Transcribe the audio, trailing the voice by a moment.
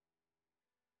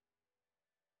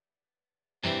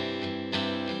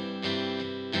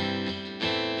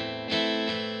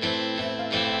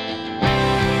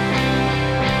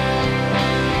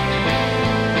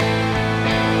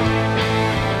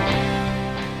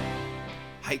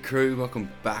Hey crew,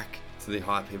 welcome back to the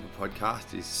High People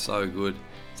podcast. It's so good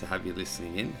to have you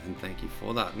listening in, and thank you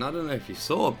for that. And I don't know if you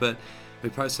saw, but we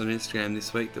posted on Instagram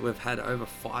this week that we've had over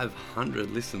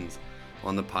 500 listens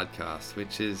on the podcast,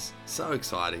 which is so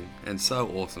exciting and so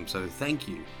awesome. So thank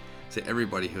you to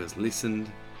everybody who has listened,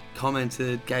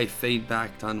 commented, gave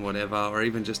feedback, done whatever, or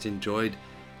even just enjoyed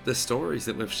the stories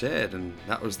that we've shared. And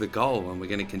that was the goal, and we're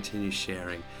going to continue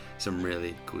sharing some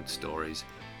really good stories.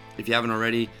 If you haven't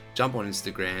already, jump on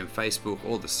Instagram, Facebook,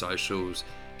 all the socials,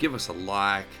 give us a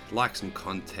like some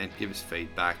content, give us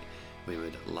feedback. We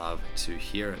would love to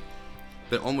hear it.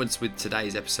 But onwards with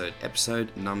today's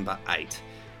episode number 8.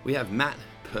 We have Matt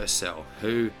Purcell,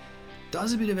 who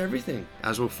does a bit of everything,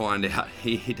 as we'll find out.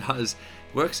 He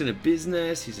works in a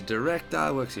business, he's a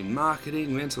director, works in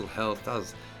marketing, mental health,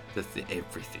 does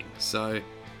everything. So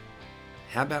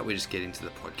how about we just get into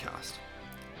the podcast?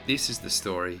 This is the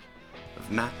story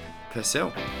of Matt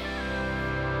Purcell.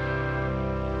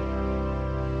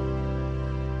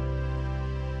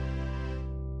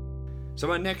 So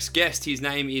my next guest, his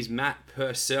name is Matt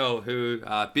Purcell, who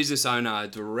business owner,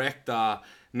 director,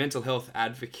 mental health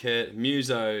advocate,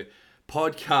 muso,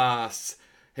 podcasts.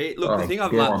 The thing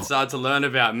I've started to learn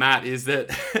about Matt is that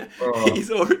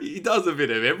he does a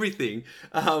bit of everything.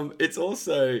 It's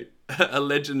also a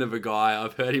legend of a guy.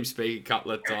 I've heard him speak a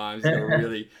couple of times. He's got a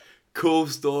really cool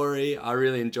story. I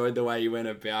really enjoyed the way you went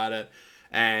about it.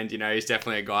 And, he's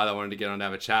definitely a guy that I wanted to get on to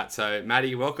have a chat. So,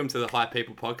 Matty, welcome to the High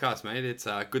People podcast, mate. It's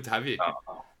good to have you.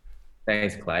 Oh,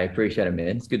 thanks, Clay. Appreciate it,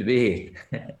 man. It's good to be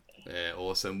here. Yeah,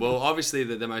 awesome. Well, obviously,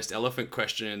 the most elephant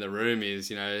question in the room is,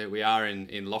 we are in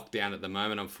lockdown at the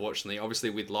moment, unfortunately. Obviously,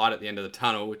 with light at the end of the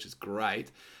tunnel, which is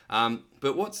great.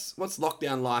 But what's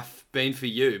lockdown life been for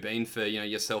you? Been for,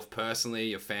 yourself personally,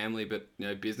 your family, but,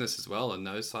 business as well, and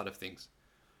those side of things?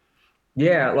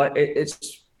 Yeah,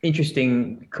 it's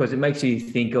interesting because it makes you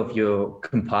think of your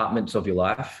compartments of your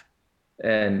life,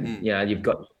 and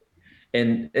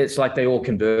and it's like they all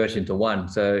converge into one.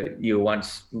 So you were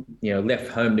once left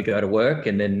home to go to work,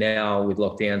 and then now with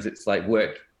lockdowns, it's like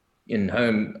work and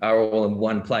home are all in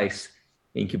one place,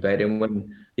 incubated. And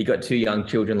when you got two young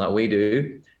children like we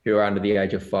do, who are under the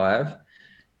age of 5,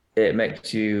 it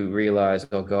makes you realize,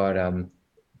 oh God,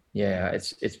 yeah,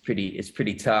 it's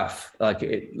pretty tough. Like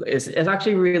it's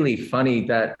actually really funny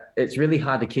that it's really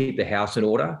hard to keep the house in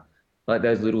order. Like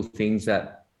those little things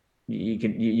that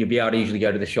you'll be able to usually go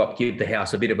to the shop, give the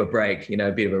house a bit of a break,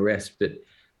 a bit of a rest. But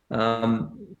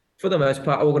for the most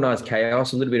part, organized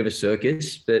chaos, a little bit of a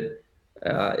circus. But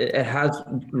it has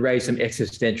raised some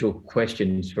existential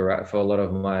questions for a lot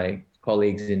of my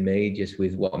colleagues and me, just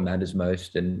with what matters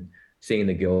most, and seeing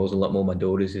the girls, a lot more my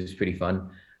daughters, is pretty fun.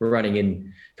 Running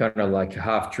in kind of like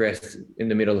half dressed in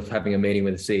the middle of having a meeting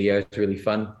with the CEO is really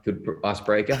fun. Good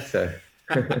icebreaker. So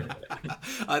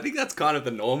I think that's kind of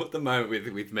the norm at the moment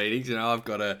with meetings. I've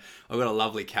got a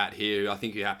lovely cat here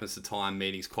who happens to time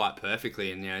meetings quite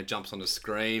perfectly, and jumps on the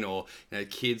screen, or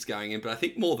kids going in. But I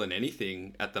think more than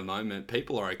anything at the moment,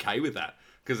 people are okay with that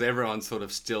because everyone's sort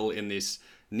of still in this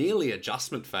nearly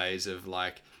adjustment phase of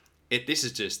like, this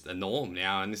is just the norm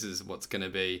now, and this is what's going to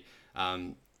be.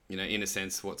 In a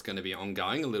sense, what's going to be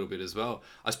ongoing a little bit as well.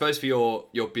 I suppose for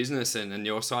your business and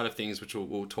your side of things, which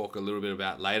we'll talk a little bit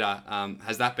about later,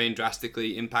 has that been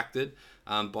drastically impacted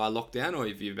by lockdown, or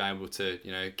have you been able to,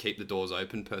 keep the doors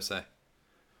open per se?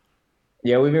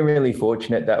 Yeah, we've been really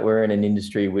fortunate that we're in an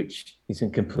industry which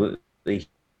isn't completely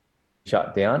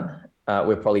shut down.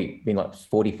 We've probably been like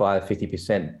 45,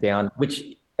 50% down, which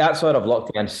outside of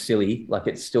lockdown is silly. Like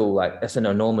it's still like, that's an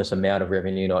enormous amount of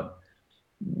revenue,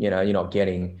 you're not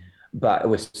getting, but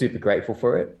we're super grateful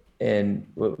for it, and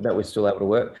that we're still able to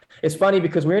work. It's funny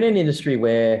because we're in an industry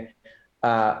where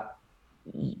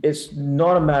it's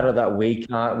not a matter that we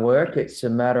can't work. It's a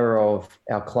matter of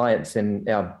our clients and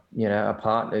our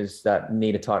partners that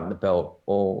need to tighten the belt,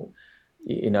 or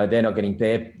they're not getting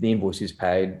the invoices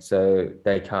paid, so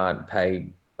they can't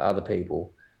pay other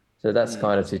people. So that's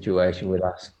kind of situation with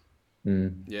us.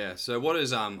 Yeah. So what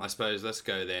is I suppose let's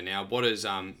go there now. What is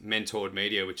Mentored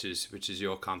Media, which is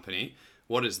your company?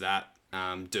 What does that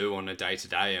do on a day to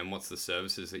day, and what's the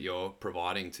services that you're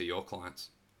providing to your clients?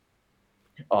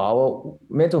 Oh, well,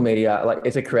 Mental Media, like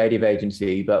it's a creative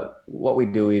agency, but what we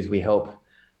do is we help,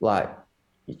 like,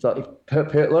 it's like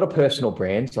a lot of personal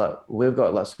brands. Like we've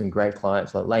got like some great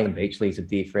clients, like Lane Beachley's a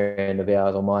dear friend of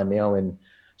ours on mine now, and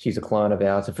she's a client of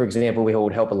ours. So for example, we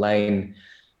would help Elaine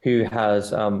who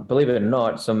has, believe it or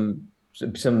not, some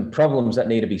problems that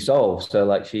need to be solved. So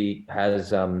like she has,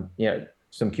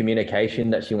 some communication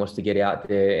that she wants to get out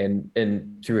there,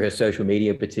 and through her social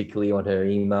media, particularly on her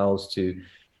emails,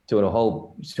 to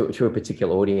to a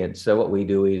particular audience. So what we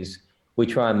do is we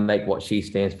try and make what she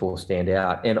stands for stand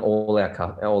out in all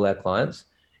our clients.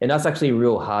 And that's actually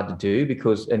real hard to do,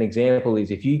 because an example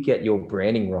is, if you get your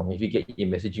branding wrong, if you get your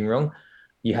messaging wrong,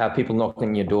 you have people knocking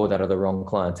on your door that are the wrong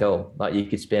clientele. Like, you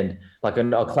could spend, like,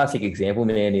 a classic example,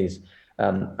 man, is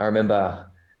I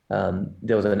remember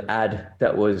there was an ad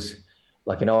that was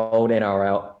like an old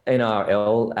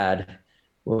NRL ad.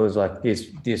 Was like this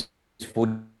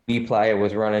footy player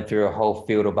was running through a whole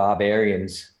field of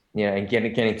barbarians, and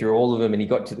getting through all of them, and he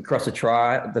got to across the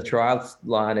try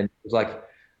line, and it was like,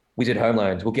 Wizard Home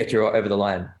Loans, we'll get you over the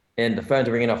line. And the phones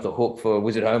are ringing off the hook for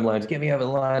Wizard Home Loans, get me over the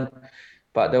line.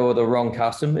 But they were the wrong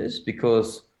customers,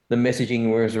 because the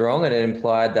messaging was wrong, and it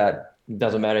implied that it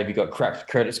doesn't matter if you got crap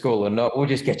credit score or not, we'll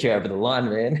just get you over the line,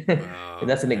 man. And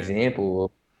that's an example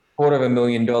of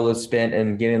 $250,000 spent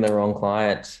and getting the wrong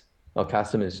clients or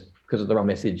customers because of the wrong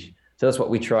message. So that's what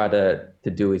we try to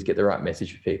do, is get the right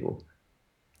message for people.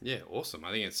 Yeah, awesome.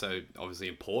 I think it's so obviously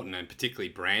important, and particularly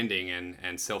branding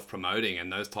and self-promoting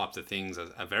and those types of things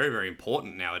are very, very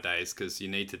important nowadays, because you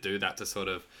need to do that to sort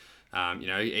of,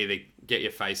 either get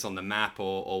your face on the map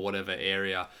or whatever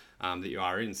area that you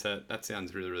are in. So that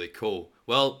sounds really, really cool.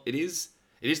 Well, it is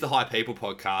the High People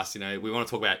podcast. We want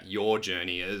to talk about your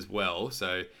journey as well.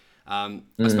 So I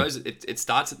suppose it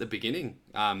starts at the beginning,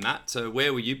 Matt. So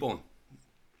where were you born?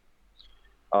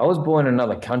 I was born in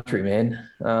another country, man.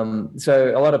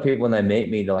 So a lot of people, when they meet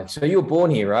me, they're like, "So you were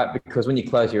born here, right?" Because when you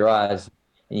close your eyes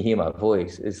and you hear my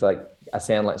voice, it's like I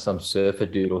sound like some surfer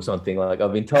dude or something. Like,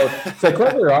 I've been told. So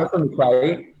close your eyes for me,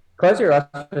 Clay. Close your eyes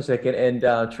for a second, and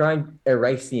try and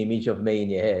erase the image of me in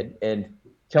your head, and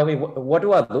tell me, what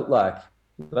do I look like?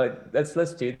 Like,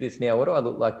 let's do this now. What do I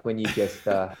look like when you just?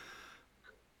 Man,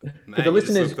 the you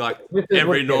listeners, just look like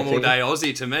every normal day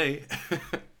Aussie to me.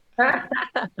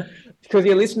 Because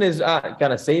your listeners aren't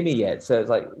going to see me yet. So it's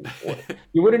like,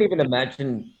 you wouldn't even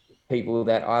imagine, people,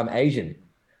 that I'm Asian.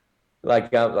 Like,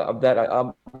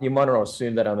 you might not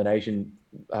assume that I have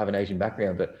an Asian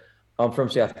background, but I'm from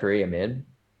South Korea, man.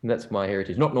 And that's my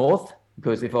heritage. Not North,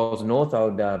 because if I was North, I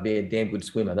would be a damn good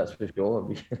swimmer. That's for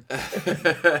sure.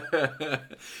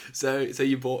 So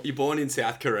you're born in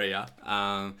South Korea,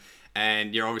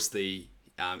 and you're obviously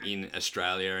in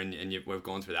Australia, and we've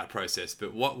gone through that process.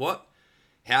 But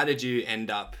how did you end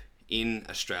up in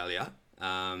Australia?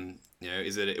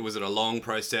 Was it a long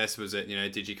process? Was it,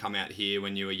 did you come out here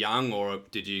when you were young, or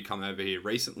did you come over here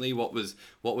recently? What was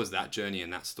that journey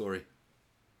and that story?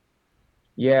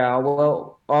 Yeah,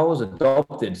 well, I was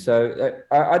adopted, so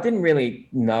I didn't really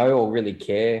know or really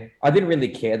care. I didn't really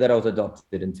care that I was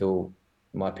adopted until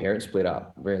my parents split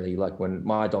up, really, like when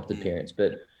my adopted parents.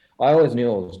 But I always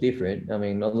knew I was different. I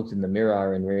mean, I looked in the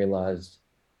mirror and realized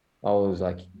I was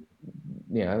like,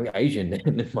 Asian,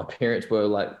 and my parents were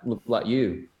like, looked like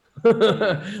you,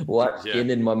 white skin,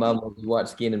 and my mum was white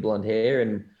skin and blonde hair,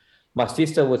 and my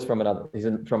sister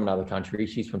isn't from another country.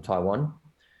 She's from Taiwan,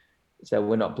 so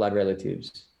we're not blood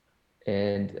relatives.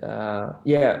 And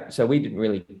so we didn't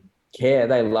really care.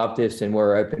 They loved us and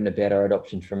were open about our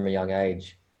adoption from a young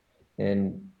age.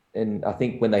 And I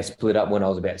think when they split up when I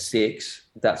was about 6,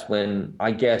 that's when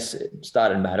I guess it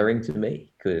started mattering to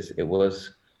me, because it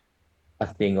was a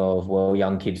thing of, well,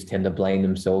 young kids tend to blame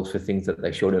themselves for things that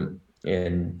they shouldn't.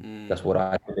 And that's what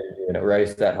I did. And it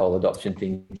raised that whole adoption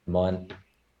thing to mind.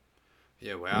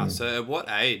 Yeah, wow. So at what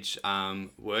age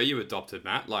were you adopted,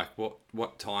 Matt? Like,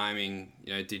 what timing,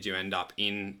 did you end up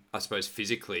in, I suppose,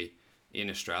 physically in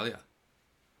Australia?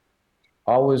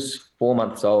 I was 4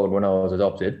 months old when I was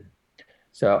adopted,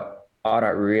 so I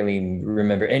don't really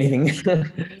remember anything.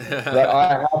 But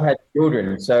I have had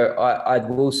children, so I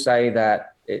will say that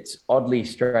it's oddly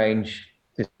strange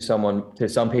to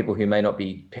some people who may not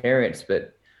be parents,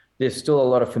 but there's still a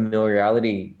lot of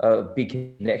familiarity, a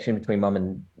big connection between mum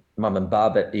and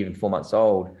bub at even 4 months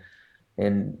old.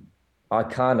 And I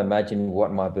can't imagine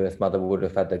what my birth mother would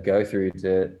have had to go through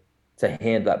to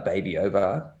hand that baby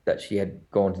over, that she had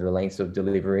gone to the lengths of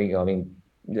delivering. I mean,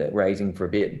 raising for a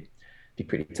bit. It'd be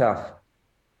pretty tough.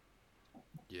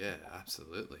 Yeah,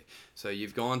 absolutely. So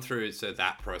you've gone through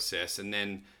that process, and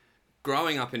then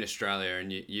growing up in Australia,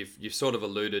 and you've sort of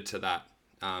alluded to that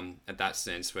at that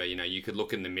sense where you could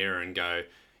look in the mirror and go,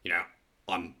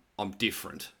 I'm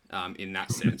different in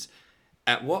that sense.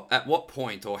 At what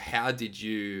point, or how did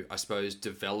you, I suppose,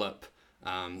 develop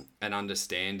an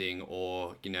understanding,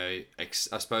 or I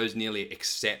suppose nearly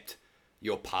accept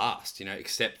your past,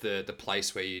 accept the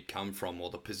place where you'd come from,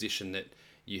 or the position that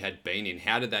you had been in?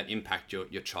 How did that impact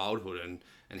your childhood,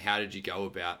 and how did you go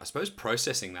about, I suppose,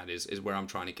 processing that is where I'm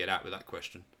trying to get at with that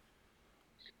question.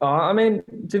 I mean,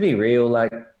 to be real,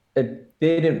 like, it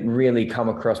didn't really come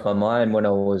across my mind when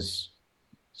I was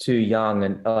too young,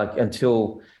 and like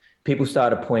until people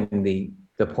started pointing the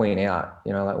point out,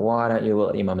 like, why don't you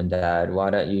look at your mum and dad? Why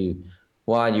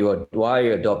are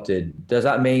you adopted? Does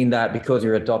that mean that because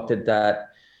you're adopted that,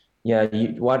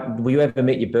 what will you ever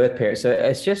meet your birth parents? So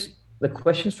it's just the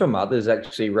questions from others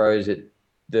actually rose at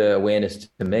the awareness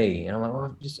to me. And I'm like,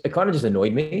 well, it kind of just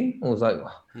annoyed me. I was like,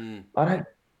 Hmm. I don't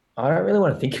I don't really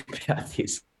want to think about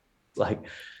this. Like,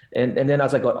 and then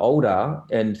as I got older,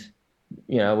 and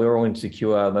we were all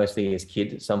insecure mostly as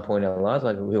kids at some point in our lives,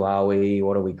 like, who are we?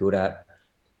 What are we good at?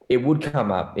 It would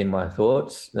come up in my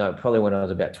thoughts. No, probably when I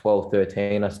was about 12,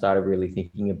 13, I started really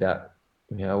thinking about,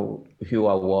 who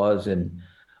I was and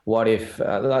what if,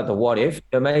 like the what if.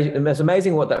 Amazing, it's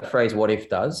amazing what that phrase "what if"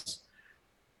 does,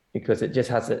 because it just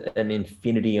has an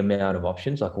infinity amount of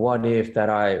options. Like, what if that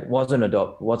I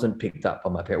wasn't picked up by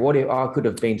my parent? What if I could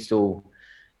have been still,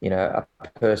 a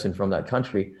person from that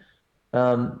country?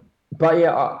 But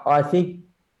yeah, I think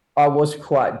I was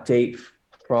quite deep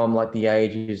from like the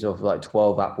ages of like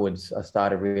 12 upwards. I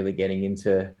started really getting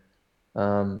into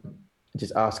um,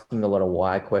 just asking a lot of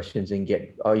why questions, and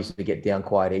I used to get down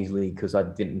quite easily because I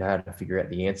didn't know how to figure out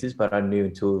the answers, but I knew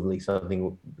intuitively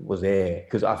something was there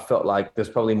because I felt like there's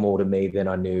probably more to me than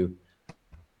I knew,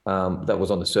 that was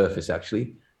on the surface.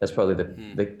 Actually, that's probably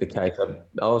Hmm. the case.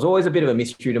 I was always a bit of a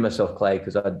mystery to myself, Clay,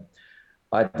 because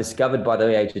I discovered by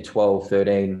the age of 12,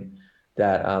 13,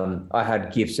 that I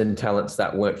had gifts and talents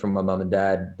that weren't from my mum and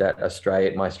dad, my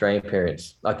Australian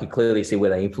parents. I could clearly see where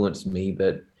they influenced me,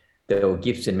 but there were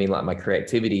gifts in me, like my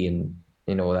creativity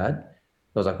and all that.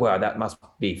 I was like, wow, that must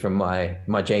be from my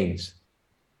genes.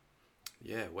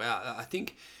 Yeah, wow. I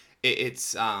think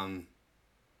it's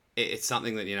it's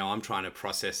something that I'm trying to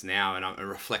process now, and I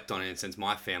reflect on it. And since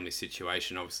my family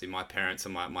situation, obviously my parents are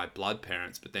my blood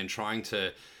parents, but then trying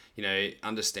to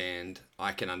understand,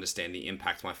 I can understand the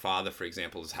impact my father, for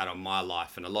example, has had on my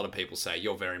life. And a lot of people say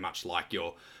you're very much like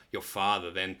your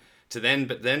father. But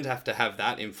then to have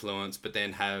that influence, but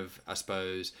then have, I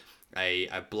suppose, a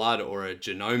blood or a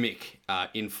genomic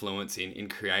influence in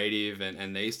creative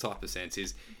and these type of sense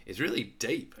is really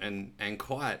deep and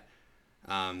quite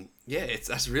yeah,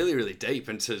 that's really really deep,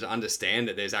 and to understand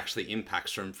that there's actually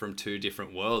impacts from two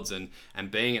different worlds, and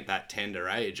being at that tender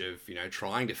age of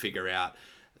trying to figure out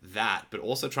that, but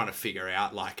also trying to figure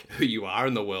out like who you are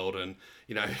in the world, and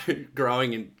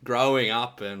growing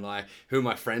up, and like who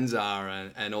my friends are,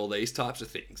 and all these types of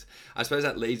things. I suppose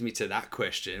that leads me to that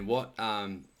question: what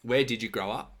where did you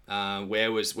grow up?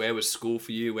 Where was school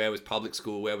for you? Where was public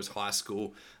school? Where was high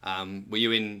school? Were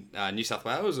you in New South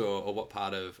Wales, or what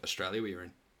part of Australia were you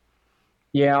in?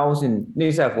 Yeah, I was in New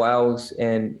South Wales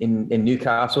and in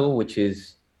Newcastle, which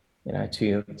is,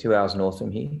 2 hours north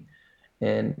from here.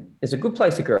 And it's a good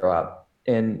place to grow up.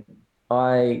 And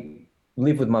I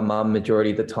lived with my mum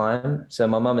majority of the time. So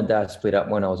my mum and dad split up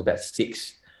when I was about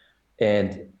 6,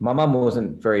 and my mum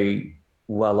wasn't very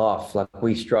well off. Like,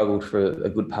 we struggled for a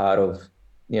good part of,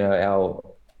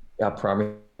 our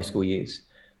primary school years.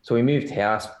 So we moved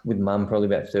house with mum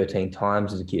probably about 13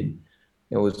 times as a kid.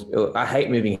 I hate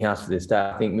moving house to this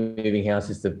day. I think moving house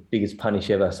is the biggest punish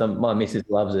ever. My missus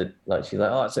loves it. Like, she's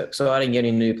like, oh, it's so exciting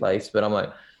getting a new place. But I'm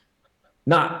like,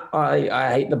 nah,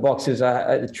 I hate the boxes.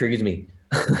 It triggers me.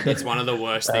 It's one of the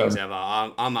worst things um,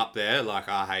 ever. I'm up there. Like,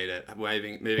 I hate it.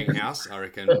 Moving house. I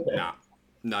reckon, nah,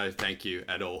 no, thank you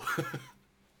at all.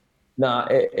 no,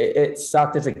 it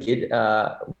sucked as a kid,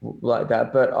 like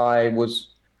that. But I was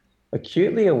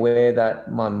acutely aware that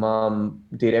my mum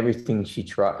did everything she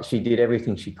tried. She did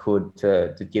everything she could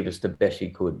to give us the best she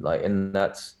could. Like, and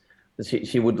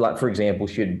she would, like, for example,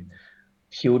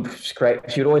 she would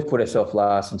always put herself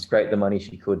last and scrape the money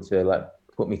she could to, like,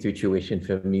 put me through tuition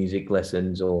for music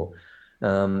lessons, or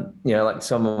like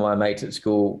some of my mates at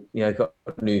school, got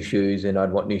new shoes, and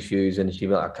I'd want new shoes, and she'd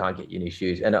be like, I can't get you new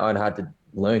shoes. And I had to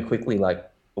learn quickly, like,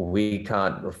 we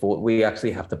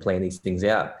actually have to plan these things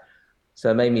out. So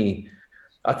it made me,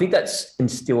 I think that's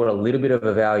instilled a little bit of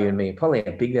a value in me, probably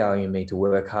a big value in me, to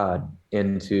work hard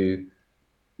and to,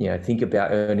 think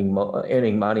about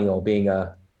earning money, or being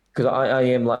because I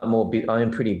am like I am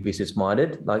pretty business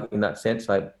minded, like, in that sense.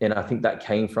 Like, and I think that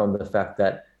came from the fact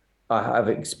that I have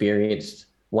experienced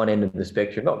one end of the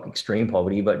spectrum, not extreme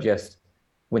poverty, but just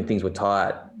when things were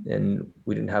tight and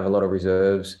we didn't have a lot of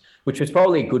reserves, which was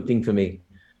probably a good thing for me,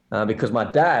 because my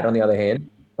dad, on the other hand,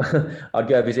 I'd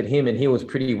go visit him and he was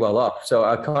pretty well off. So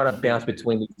I kind of bounced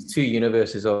between these two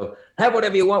universes of have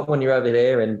whatever you want when you're over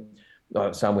there, and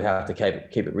son, we have to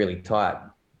keep it really tight.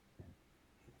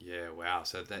 Yeah, wow.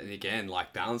 So then again,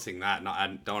 like balancing that, not, I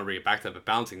don't want to bring it back to that, but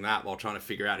balancing that while trying to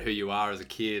figure out who you are as a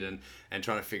kid and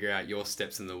trying to figure out your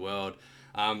steps in the world.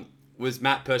 Was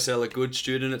Matt Purcell a good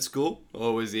student at school,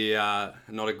 or was he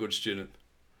not a good student?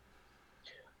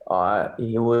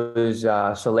 He was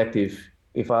selective.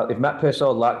 If Matt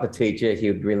Purcell liked the teacher,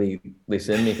 he would really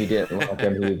listen. If he didn't like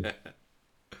him,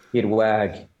 he'd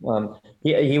wag.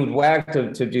 He would wag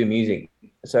to do music.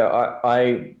 So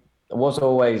I was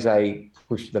always a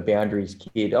push the boundaries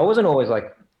kid. I wasn't always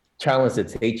like challenge the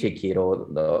teacher kid or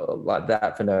like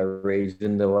that for no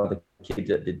reason. There were other kids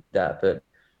that did that, but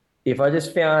if I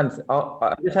just found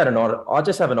I just had an on, I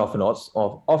just have an off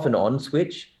and on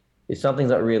switch. If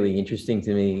something's not really interesting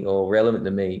to me or relevant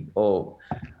to me, or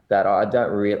that I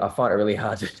find it really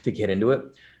hard to get into it.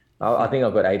 I think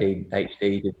I've got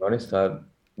ADHD, to be honest. I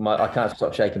can't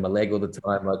stop shaking my leg all the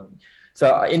time.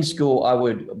 So in school, I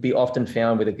would be often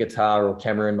found with a guitar or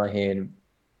camera in my hand.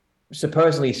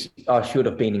 Supposedly, I should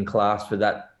have been in class for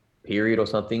that period or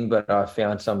something, but I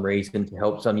found some reason to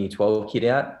help some year 12 kid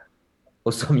out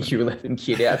or some year 11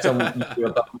 kid out, some year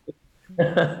above.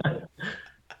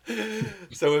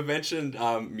 So we've mentioned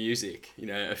music,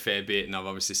 a fair bit, and I've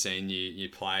obviously seen you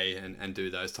play and do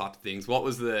those type of things. What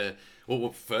was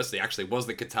firstly, actually, was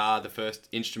the guitar the first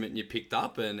instrument you picked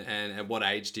up, and at what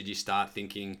age did you start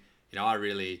thinking, I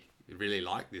really, really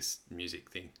like this music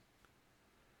thing?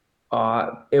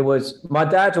 It was my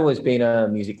dad's always been a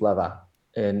music lover,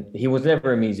 and he was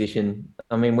never a musician.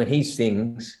 I mean, when he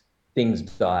sings, things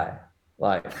die.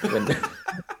 Like when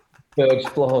birds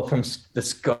fall from the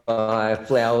sky,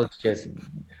 flowers just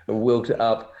wilt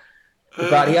up.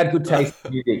 But he had good taste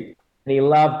in music, and he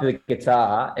loved the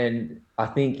guitar. And I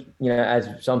think, as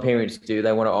some parents do,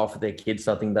 they want to offer their kids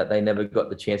something that they never got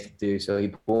the chance to do. So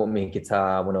he bought me a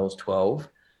guitar when I was 12.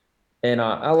 And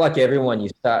I like everyone, you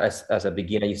start as a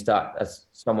beginner, you start as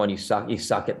someone you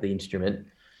suck at the instrument.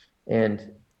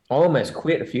 And I almost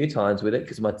quit a few times with it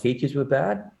because my teachers were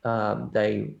bad.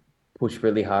 They pushed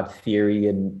really hard theory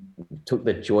and took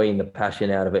the joy and the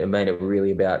passion out of it and made it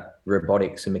really about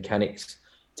robotics and mechanics,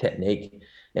 technique.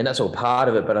 And that's all part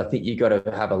of it. But I think you got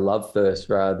to have a love first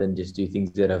rather than just do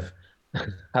things that have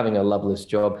having a loveless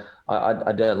job.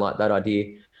 I don't like that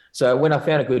idea. So when I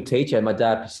found a good teacher, my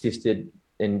dad persisted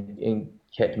and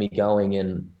kept me going.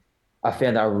 And I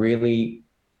found I really,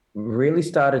 really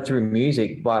started through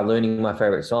music by learning my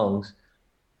favorite songs.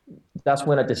 That's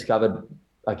when I discovered,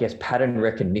 I guess, pattern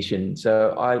recognition.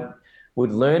 So I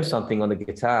would learn something on the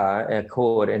guitar, a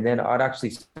chord, and then I'd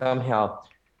actually somehow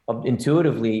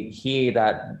intuitively hear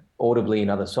that audibly in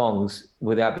other songs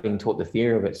without being taught the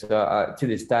theory of it. So to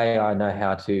this day, I know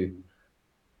how to.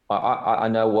 I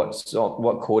know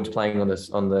what chords playing on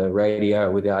the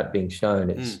radio without being shown.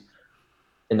 It's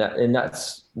and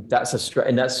that's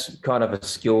kind of a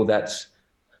skill that's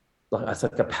like it's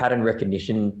like a pattern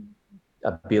recognition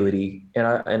ability,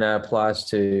 and it applies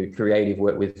to creative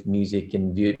work with music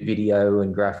and video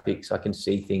and graphics. I can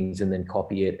see things and then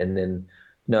copy it and then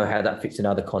know how that fits in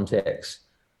other contexts.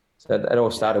 So that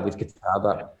all started with guitar,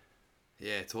 but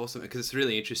Yeah, it's awesome because it's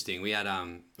really interesting. We had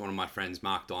one of my friends,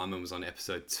 Mark Diamond, was on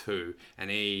episode 2,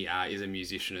 and he is a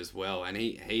musician as well. And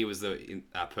he was the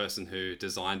person who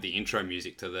designed the intro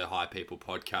music to the High People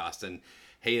podcast. And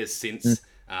he has since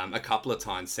a couple of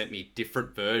times sent me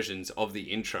different versions of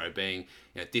the intro, being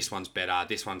this one's better,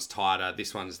 this one's tighter,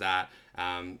 this one's that.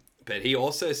 But he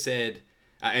also said.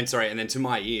 And then to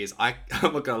my ears, I'm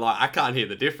not gonna lie, I can't hear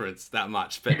the difference that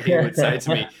much. But he would say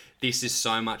to me, "This is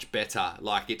so much better.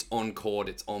 Like it's on chord,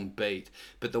 it's on beat."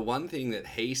 But the one thing that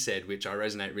he said, which I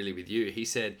resonate really with you, he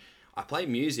said, "I play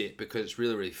music because it's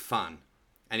really, really fun,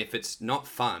 and if it's not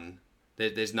fun,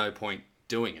 there's no point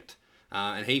doing it."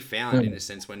 And he found, in a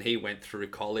sense, when he went through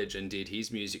college and did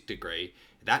his music degree,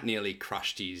 that nearly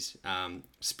crushed his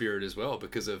spirit as well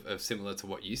because of similar to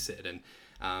what you said,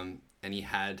 and he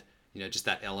had. Just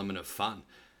that element of fun.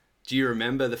 Do you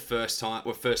remember the first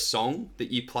song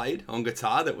that you played on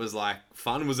guitar that was like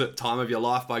fun? Was it "Time of Your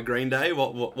Life" by Green Day?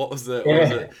 What was the what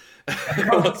was it?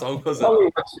 What song was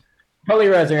it? Probably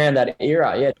was around that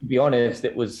era. Yeah, to be honest,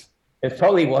 it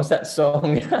probably was that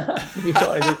song. To be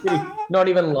honest, not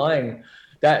even lying.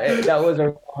 That was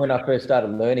when I first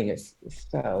started learning. It's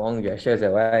so long ago. It shows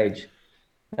our age.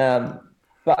 But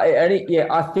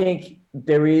I think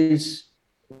there is.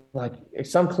 Like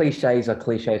some cliches are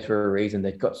cliches for a reason.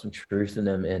 They've got some truth in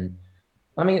them, and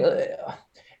I mean,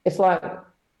 it's like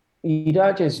you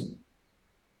don't just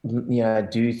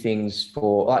do things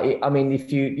for. Like, I mean,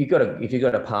 if you got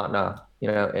a partner,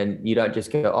 and you don't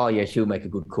just go, oh yeah, she'll make a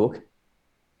good cook,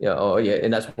 oh yeah,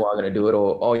 and that's why I'm going to do it,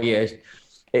 or oh yeah,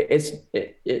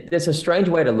 it's a strange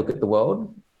way to look at the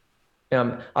world.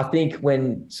 I think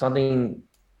when something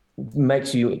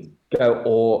makes you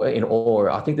go in awe,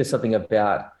 I think there's something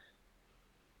about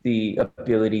the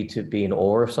ability to be in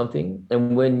awe of something.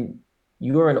 And when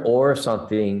you're in awe of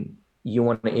something, you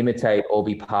want to imitate or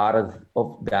be part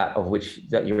of that of which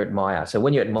that you admire. So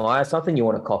when you admire something, you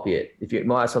want to copy it. If you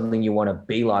admire something, you want to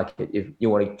be like it. If you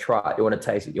want to try it, you want to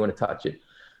taste it, you want to touch it.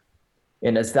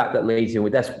 And it's that leads you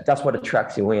with that's what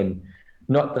attracts you in,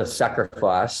 not the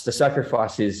sacrifice. The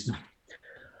sacrifice is,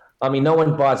 I mean, no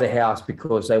one buys a house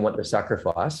because they want the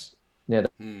sacrifice. You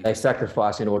know, they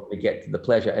sacrifice in order to get to the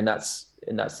pleasure, and that's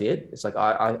it. It's like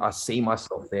I see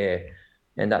myself there,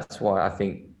 and that's why I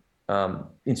think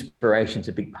inspiration's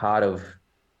a big part of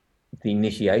the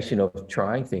initiation of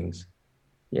trying things.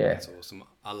 Yeah. That's awesome.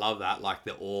 I love that, like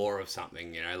the awe of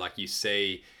something, you know, like you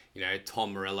see, you know,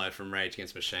 Tom Morello from Rage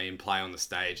Against the Machine play on the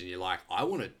stage and you're like, I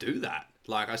want to do that.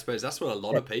 Like, I suppose that's what a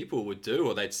lot of people would do,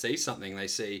 or they'd see something, they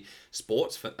see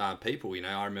sports people, you know.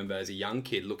 I remember as a young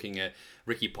kid looking at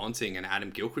Ricky Ponting and Adam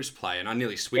Gilchrist play, and I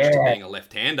nearly switched to being a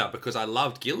left-hander because I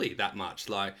loved Gilly that much.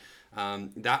 Like,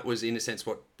 that was, in a sense,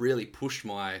 what really pushed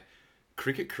my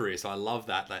cricket career. So I love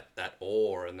that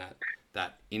awe and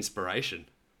that inspiration.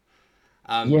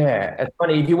 Yeah, it's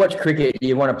funny. If you watch cricket,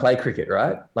 you want to play cricket,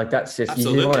 right? Like that's just you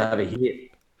just want to Absolutely. have a hit.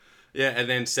 Yeah, and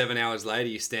then 7 hours later,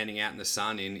 you're standing out in the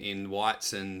sun in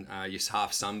whites and you're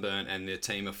half sunburnt, and the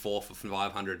team are 4 for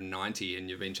 590, and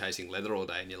you've been chasing leather all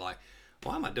day, and you're like,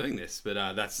 why am I doing this? But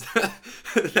that's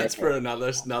that's for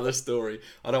another story.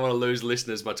 I don't want to lose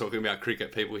listeners by talking about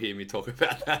cricket. People hear me talk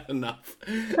about that enough.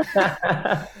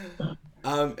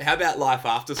 How about life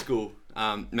after school,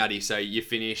 Maddie? So you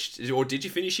finished, or did you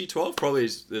finish year 12? Probably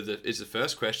is the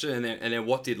first question, and then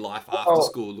what did life after Well,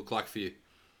 school look like for you?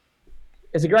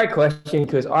 it's a great question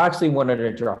because I actually wanted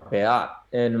to drop out,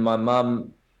 and my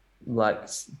mum like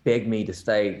begged me to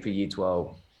stay for year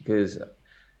 12 because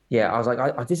yeah, I was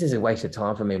like, this is a waste of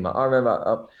time for me. I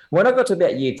remember when I got to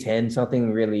about year 10,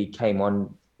 something really came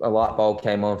on, a light bulb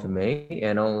came on for me,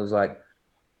 and I was like,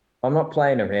 I'm not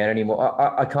playing around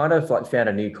anymore. I kind of like found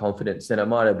a new confidence, and it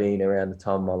might have been around the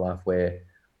time of my life where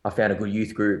I found a good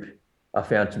youth group. I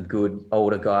found some good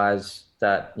older guys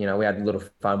that, you know, we had a little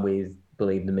fun with,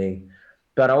 believed in me.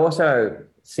 But I also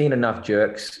seen enough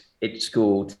jerks at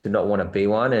school to not want to be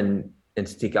one and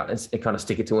stick up and kind of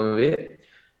stick it to them a bit.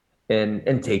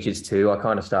 And teachers too. I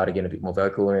kind of started getting a bit more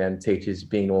vocal around teachers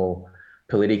being all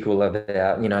political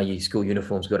about, you know, your school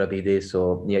uniform's got to be this,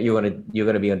 or yeah, you're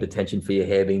gonna be on detention for your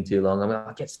hair being too long. I'm like,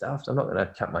 I get stuffed. I'm not gonna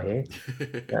cut my hair.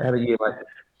 How about you? Like,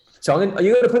 so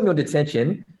you're gonna put me on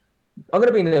detention. I'm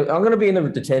gonna be in the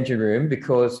detention room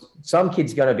because some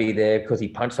kid's gonna be there because he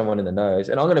punched someone in the nose,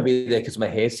 and I'm gonna be there because my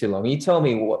hair's too long. You tell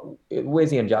me where's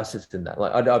the injustice in that?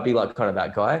 Like I'd be like kind of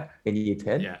that guy in year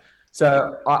 10. Yeah.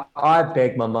 So I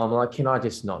begged my mum, like, can I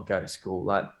just not go to school?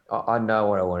 Like I know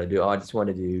what I want to do. I just want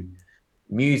to do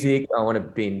music. I want to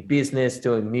be in business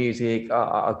doing music,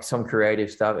 some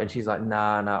creative stuff. And she's like,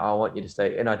 nah, I want you to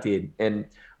stay. And I did. And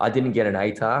I didn't get an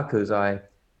ATAR because I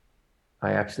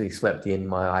actually slept in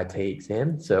my IT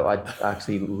exam. So I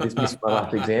actually missed my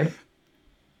last exam.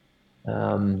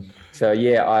 So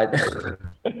yeah,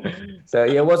 so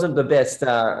yeah, it wasn't the best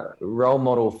role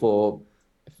model for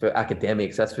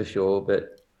academics, that's for sure.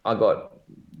 But I got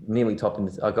nearly top in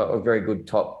this. I got a very good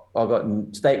top. I got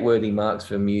state-worthy marks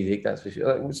for music, that's for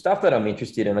sure. Like, stuff that I'm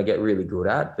interested in, I get really good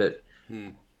at. But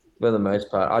for the most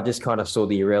part, I just kind of saw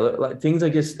the irrelevant. Like things are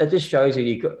just, it just shows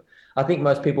you. I think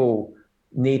most people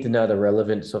need to know the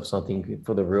relevance of something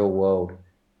for the real world.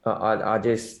 I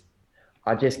just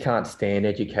can't stand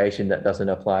education that doesn't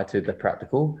apply to the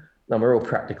practical. I'm a real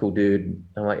practical dude.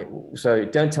 I'm like, so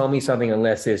don't tell me something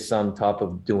unless there's some type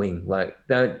of doing. Like,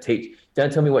 don't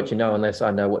tell me what you know unless I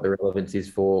know what the relevance is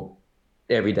for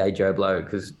everyday Joe Blow.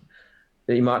 Because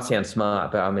you might sound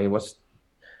smart, but I mean, what's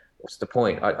the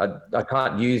point? I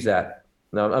can't use that.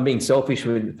 No, I'm being selfish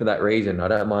for that reason. I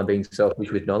don't mind being selfish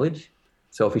with knowledge.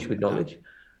 Selfish with No, knowledge.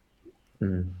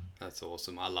 Mm. that's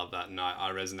awesome. I love that. And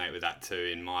I resonate with that too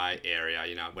in my area.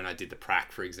 You know, when I did the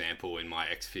prac, for example, in my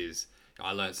ex-phys,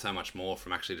 I learned so much more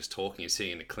from actually just talking and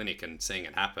sitting in the clinic and seeing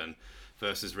it happen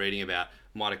versus reading about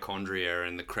mitochondria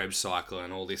and the Krebs cycle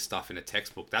and all this stuff in a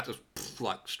textbook. That was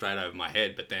like straight over my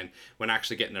head. But then when I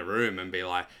actually get in a room and be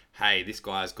like, hey, this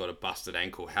guy's got a busted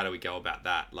ankle, how do we go about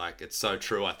that? Like, it's so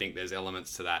true. I think there's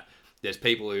elements to that. There's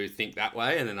people who think that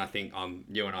way, and then I think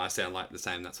you and I sound like the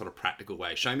same, that sort of practical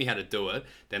way. Show me how to do it,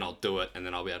 then I'll do it, and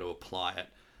then I'll be able to apply it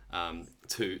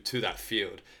to that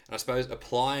field. And I suppose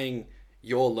applying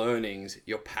your learnings,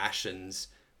 your passions,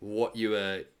 what you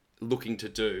were looking to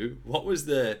do, what was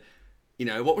the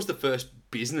what was the first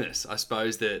business, I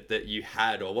suppose, that you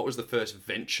had, or what was the first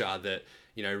venture that,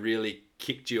 really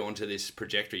kicked you onto this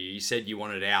trajectory? You said you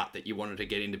wanted out, that you wanted to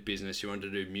get into business, you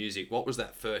wanted to do music. What was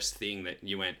that first thing that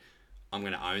you went, I'm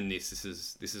going to own this.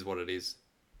 This is what it is.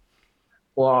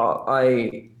 Well,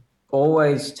 I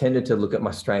always tended to look at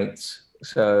my strengths.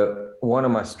 So one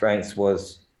of my strengths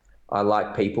was I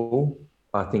like people.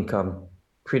 I think I'm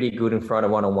pretty good in front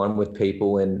of one-on-one with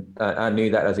people. And I knew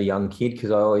that as a young kid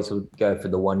because I always would go for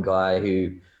the one guy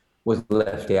who was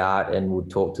left out and would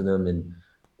talk to them.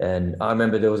 And I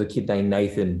remember there was a kid named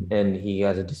Nathan and he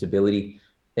has a disability.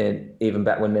 And even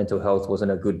back when mental health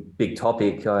wasn't a good big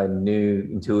topic, I knew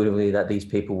intuitively that these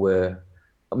people were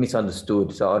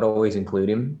misunderstood. So I'd always include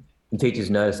him. And teachers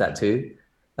noticed that too.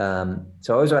 So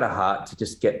I always had a heart to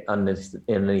just get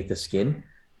underneath the skin.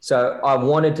 So I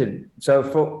wanted to, so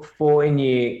for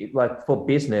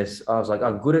business, I was like,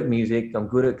 I'm good at music, I'm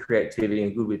good at creativity,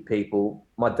 and good with people.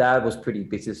 My dad was pretty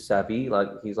business savvy. Like,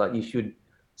 he's like, you should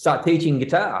start teaching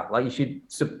guitar. Like, you should,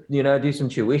 do some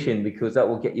tuition because that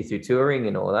will get you through touring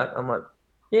and all that. I'm like,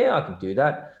 yeah, I can do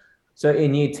that. So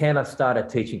in year 10, I started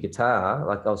teaching guitar.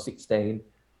 Like, I was 16 and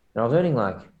I was earning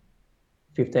like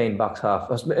 $15 half.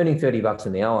 I was earning $30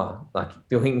 an hour, like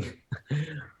doing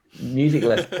music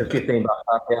lessons for $15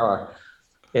 half hour.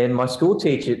 And my school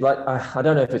teacher, like, I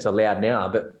don't know if it's allowed now,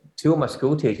 but two of my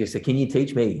school teachers said, can you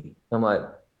teach me? I'm like,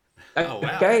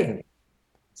 okay. Wow.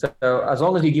 So as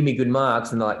long as you give me good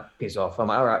marks, and they're like, piss off. I'm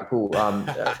like, all right, cool.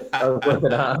 I was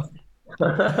working hard.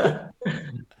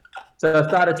 So I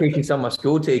started teaching some of my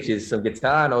school teachers some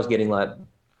guitar, and I was getting like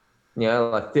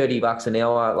 $30 an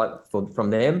hour, like from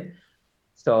them.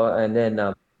 So, and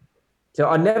then, so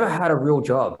I never had a real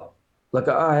job. Like,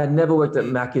 I had never worked at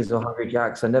Macca's or Hungry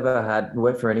Jack's. I never had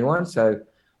worked for anyone. So,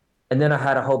 and then I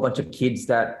had a whole bunch of kids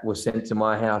that were sent to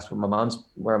my house where my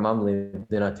mum lived.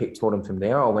 Then I taught them from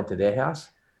there. I went to their house.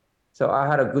 So I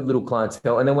had a good little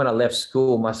clientele. And then when I left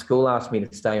school, my school asked me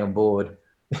to stay on board.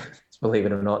 Believe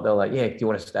it or not, they're like, yeah, do you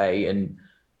want to stay? And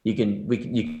you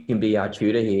can be our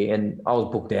tutor here. And I was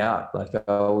booked out. Like,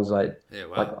 I was like, yeah,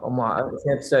 wow. Like, oh my, it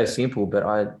sounds so simple, but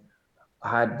I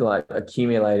had like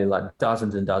accumulated like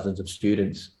dozens and dozens of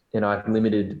students, and I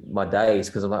limited my days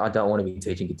because I'm like, I don't want to be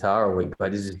teaching guitar a week,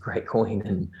 but this is great coin,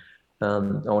 and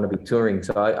I want to be touring.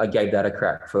 So I gave that a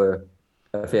crack for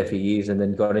a fair few years, and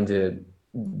then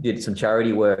did some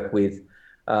charity work with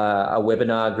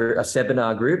a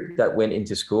seminar group that went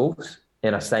into schools,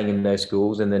 and I sang in those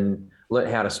schools, and then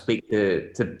learned how to speak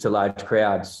to large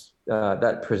crowds.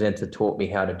 That presenter taught me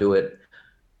how to do it.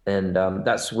 And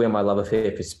that's where my love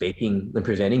affair for speaking and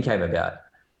presenting came about.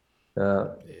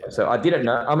 So I didn't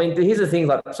know. I mean, here's the thing,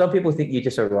 like, some people think you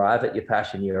just arrive at your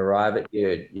passion, you arrive at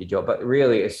your job, but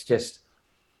really it's just,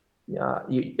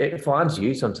 it finds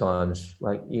you sometimes.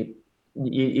 Like,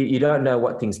 you don't know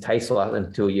what things taste like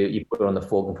until you put it on the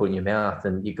fork and put it in your mouth,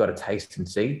 and you've got to taste and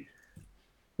see.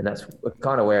 And that's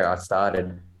kind of where I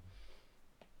started.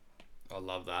 I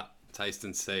love that. Taste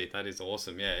and see. That is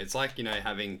awesome. Yeah, it's like,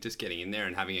 getting in there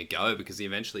and having a go, because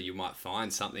eventually you might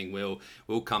find something will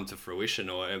come to fruition,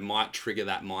 or it might trigger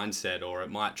that mindset, or it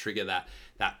might trigger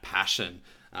that passion,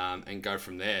 and go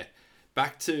from there.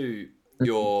 Back to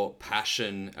your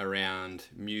passion around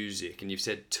music, and you've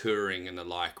said touring and the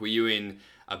like. Were you in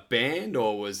a band,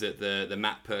 or was it the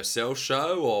Matt Purcell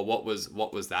show, or what was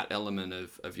that element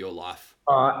of your life?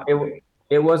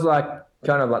 It was like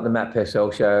kind of like the Matt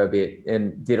Purcell show a bit,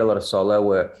 and did a lot of solo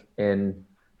work, and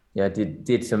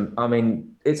did some. I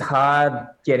mean, it's hard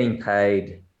getting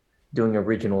paid doing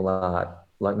original art,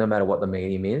 like, no matter what the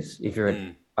medium is. If you're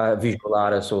a visual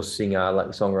artist or singer, like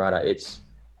a songwriter, it's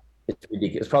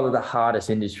ridiculous. It's probably the hardest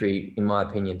industry, in my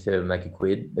opinion, to make a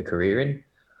career in.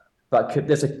 But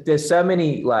there's so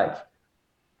many like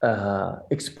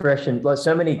expression, like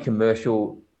so many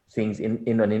commercial things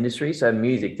in an industry. So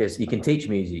music, you can teach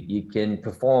music, you can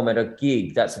perform at a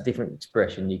gig, that's a different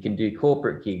expression. You can do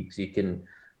corporate gigs, you can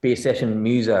be a session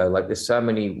muso. Like, there's so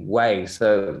many ways.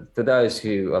 So for those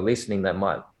who are listening that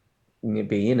might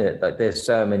be in it, like, there's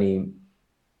so many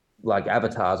like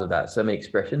avatars of that, so many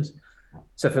expressions.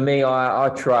 So for me,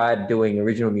 I tried doing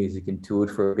original music and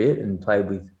toured for a bit and played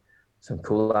with some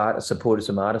cool artists, supported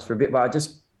some artists for a bit, but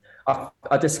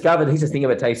I discovered, here's the thing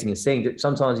about tasting and seeing, that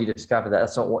sometimes you discover that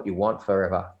that's not what you want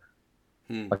forever.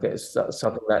 Like, it's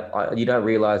something that you don't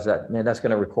realize that, man, that's going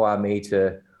to require me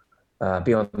to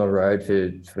be on the road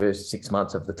for 6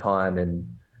 months of the time,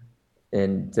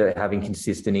 and having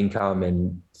consistent income,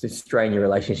 and to strain your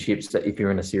relationships that if you're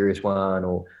in a serious one,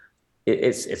 or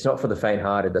it's not for the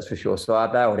faint-hearted, that's for sure. So I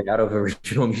bailed out of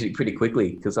original music pretty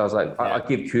quickly, because I was like, I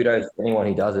give kudos to anyone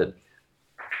who does it.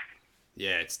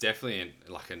 Yeah, it's definitely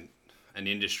an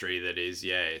industry that is,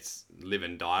 yeah, it's live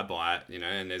and die by it, you know.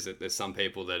 And there's some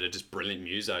people that are just brilliant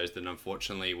musos that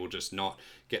unfortunately will just not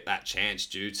get that chance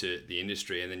due to the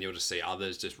industry, and then you'll just see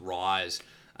others just rise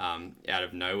out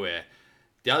of nowhere.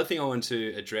 The other thing I want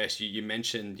to address, you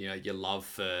mentioned, you know, your love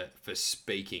for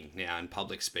speaking now and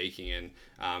public speaking, and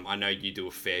I know you do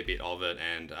a fair bit of it,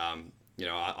 and you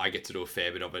know, I get to do a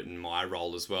fair bit of it in my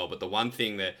role as well. But the one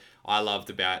thing that I loved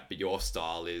about your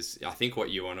style is, I think what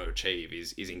you want to achieve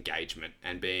is engagement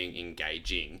and being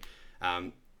engaging.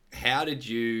 How did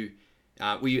you?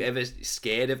 Were you ever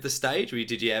scared of the stage?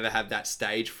 Did you ever have that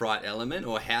stage fright element,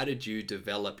 or how did you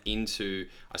develop into,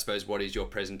 I suppose, what is your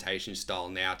presentation style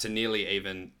now to nearly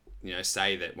even, you know,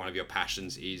 say that one of your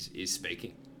passions is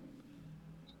speaking?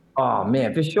 Oh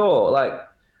man, for sure. Like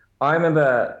I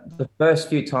remember the first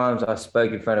few times I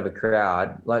spoke in front of a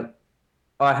crowd, like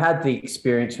I had the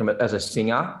experience from it as a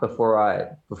singer before I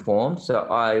performed, so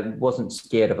I wasn't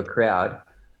scared of a crowd.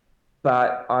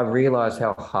 But I realized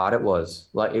how hard it was.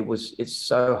 Like it's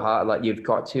so hard. Like you've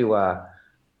got to,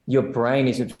 your brain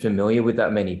isn't familiar with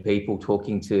that many people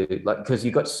talking to, like, because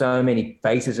you've got so many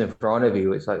faces in front of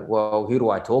you. It's like, well, who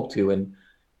do I talk to?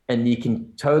 And you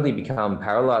can totally become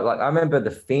paralyzed. Like I remember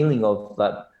the feeling of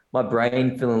like my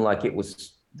brain feeling like there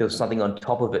was something on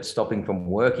top of it stopping from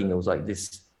working. It was like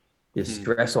this Hmm.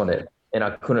 stress on it, and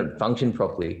I couldn't function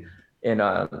properly. And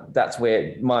that's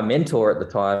where my mentor at the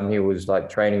time, he was like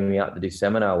training me up to do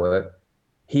seminar work.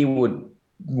 He would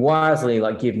wisely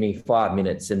like give me 5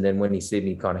 minutes, and then when he see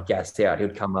me kind of gassed out, he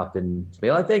would come up and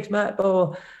be like, "Thanks, Matt."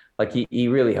 Oh, like he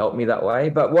really helped me that way.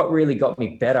 But what really got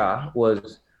me better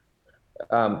was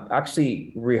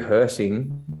actually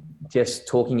rehearsing, just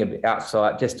talking about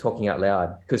outside, just talking out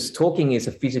loud. Because talking is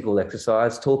a physical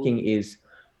exercise. Talking is,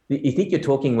 you think you're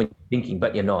talking when you're thinking,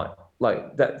 but you're not.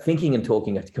 Like that, thinking and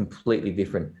talking are completely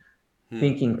different. Hmm.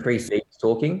 Thinking precedes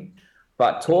talking,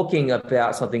 but talking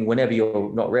about something whenever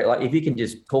you're not ready, like if you can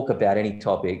just talk about any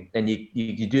topic and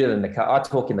you do that in the car. I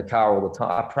talk in the car all the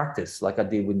time. I practice like I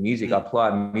did with music. I Hmm.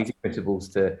 apply music principles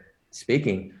to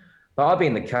speaking. But I'll be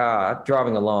in the car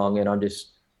driving along and it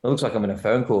looks like I'm in a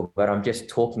phone call, but I'm just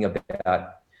talking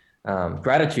about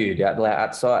gratitude out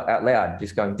loud,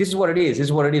 just going, this is what it is, this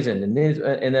is what it isn't. And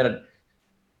then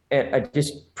I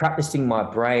just practicing my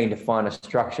brain to find a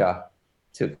structure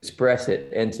to express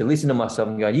it and to listen to myself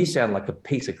and go, you sound like a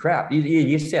piece of crap.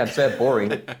 You sound so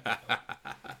boring.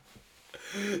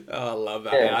 Oh, I love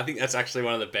that, man. Yeah. I think that's actually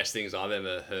one of the best things I've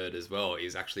ever heard as well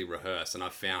is actually rehearse. And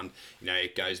I've found, you know,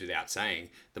 it goes without saying,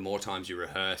 the more times you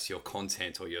rehearse your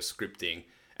content or your scripting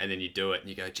and then you do it and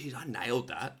you go, geez, I nailed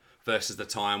that, versus the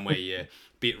time where you're a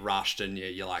bit rushed and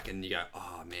you're like, and you go,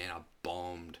 oh man, I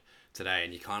bombed today.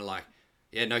 And you're kind of like,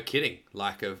 yeah, no kidding.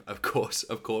 Like, of course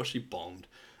you bombed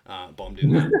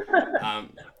in that. Um,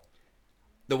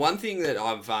 the one thing that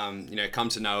I've you know, come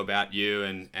to know about you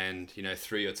and you know,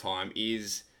 through your time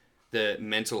is the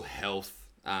mental health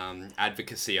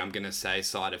advocacy, I'm going to say,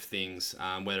 side of things,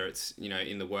 whether it's, you know,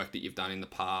 in the work that you've done in the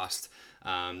past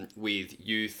with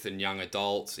youth and young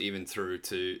adults, even through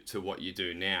to what you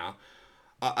do now.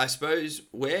 I suppose,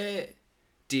 where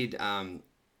did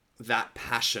that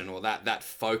passion or that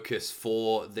focus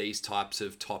for these types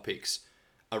of topics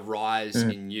arise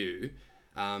Mm. in you?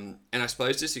 And I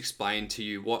suppose just explain to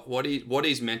you what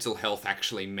is mental health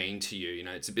actually mean to you. You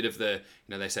know, it's a bit of the, you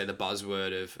know, they say the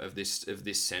buzzword of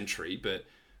this century, but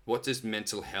what does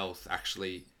mental health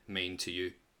actually mean to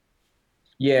you?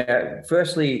 Yeah.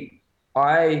 Firstly,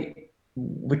 I,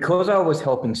 because I was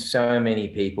helping so many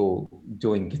people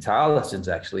doing guitar lessons,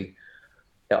 actually,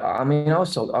 I mean, I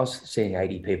was seeing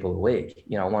 80 people a week,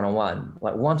 you know, one on one.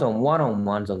 Like one on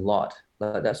one's a lot.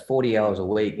 Like that's 40 Mm, hours a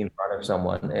week in front of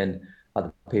someone and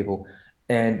other people.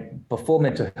 And before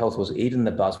mental health was even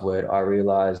the buzzword, I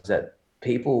realized that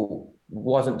people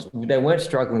wasn't they weren't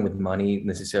struggling with money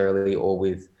necessarily or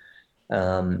with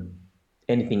um,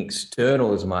 anything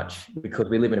external as much because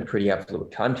we live in a pretty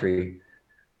affluent country.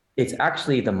 It's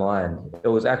actually the mind. It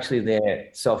was actually their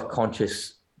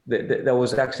self-conscious. That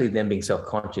was actually them being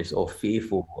self-conscious or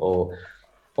fearful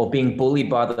or being bullied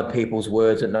by other people's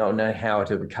words and not know how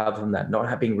to recover from that,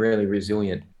 not being really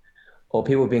resilient, or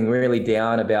people being really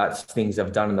down about things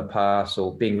they've done in the past,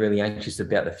 or being really anxious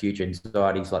about the future.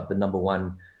 Anxiety is like the number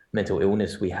one mental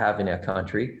illness we have in our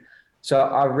country. So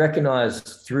I recognized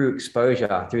through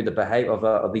exposure, through the behavior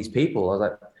of these people, I was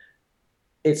like,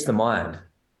 it's the mind.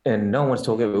 And no one's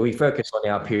talking about, we focus on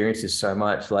our appearances so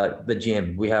much, like the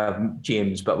gym. We have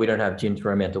gyms, but we don't have gyms for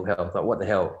our mental health. Like, what the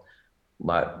hell?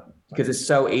 Like, because it's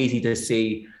so easy to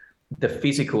see the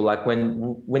physical. Like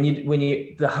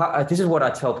this is what I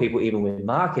tell people, even with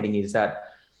marketing, is that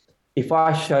if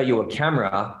I show you a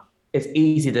camera, it's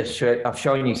easy to show, I've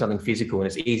shown you something physical and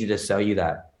it's easy to sell you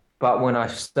that. But when I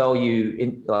sell you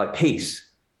in like peace,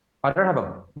 I don't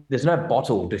have there's no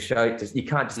bottle to show, you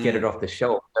can't just get it Mm. off the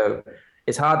shelf. So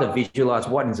it's hard to visualize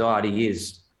what anxiety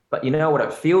is, but you know what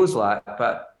it feels like,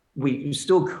 but we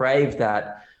still crave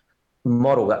that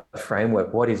model, that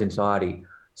framework. What is anxiety?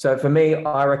 So for me,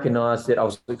 I recognized that I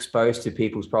was exposed to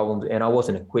people's problems and I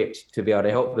wasn't equipped to be able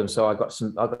to help them. So I got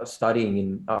studying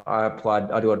and I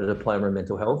applied, I got a diploma in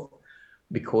mental health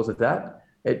because of that.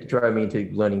 It drove me into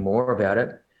learning more about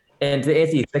it. And to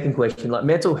answer your second question, like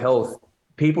mental health,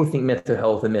 people think mental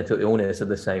health and mental illness are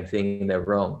the same thing and they're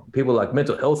wrong. People are like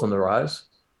mental health on the rise.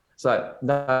 It's like,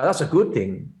 no, that's a good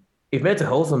thing. If mental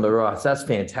health on the rise, that's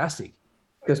fantastic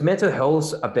because mental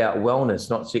health's about wellness,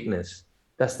 not sickness.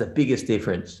 That's the biggest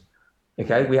difference.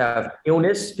 Okay, Mm. we have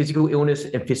illness,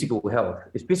 and physical health.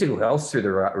 If physical health through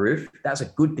the right roof, that's a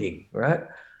good thing, right?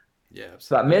 Yeah,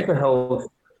 But absolutely. mental health,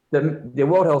 the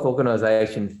World Health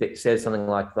Organization says something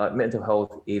like mental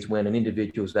health is when an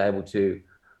individual is able to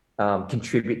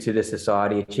contribute to the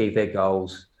society, achieve their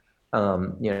goals,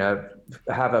 you know,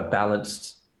 have a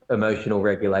balanced, emotional,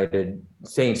 regulated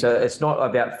scene. So it's not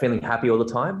about feeling happy all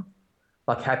the time.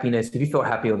 Like happiness, if you feel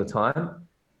happy all the time,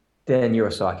 then you're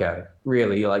a psycho.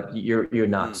 Really, you're Mm.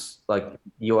 nuts. Like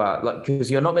you are like because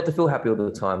you're not meant to feel happy all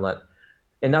the time. Like,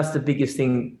 and that's the biggest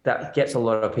thing that gets a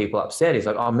lot of people upset. Is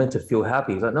like, I'm meant to feel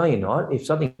happy. It's like, no, you're not. If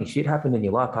something shit happened in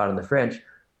your life, pardon the French,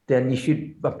 then you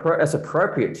should. That's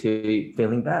appropriate to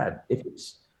feeling bad. If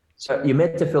it's so, you're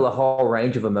meant to feel a whole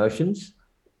range of emotions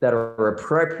that are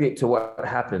appropriate to what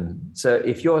happened. So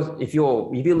if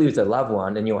you lose a loved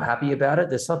one and you're happy about it,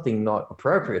 there's something not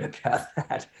appropriate about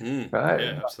that, Mm. right?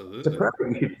 Yeah, It's absolutely.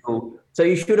 appropriate.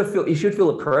 You should feel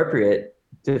appropriate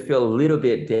to feel a little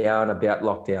bit down about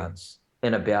lockdowns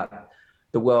and about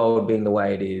the world being the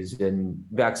way it is and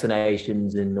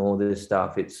vaccinations and all this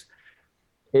stuff.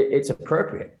 It's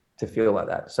appropriate to feel like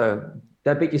that. So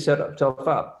don't beat yourself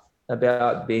up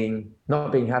about being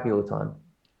not being happy all the time.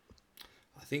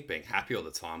 I think being happy all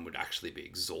the time would actually be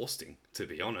exhausting, to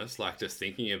be honest. Like just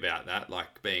thinking about that,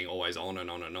 like being always on and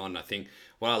on and on. I think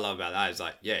what I love about that is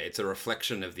like, yeah, it's a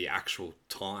reflection of the actual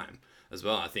time as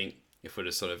well. I think if we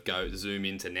just sort of go zoom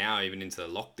into now, even into the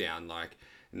lockdown, like,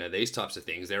 these types of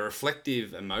things, they're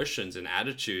reflective emotions and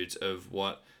attitudes of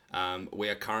what we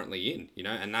are currently in,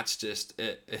 and that's just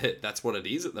it. That's what it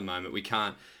is at the moment. We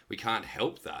can't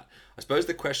help that. I suppose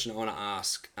the question I want to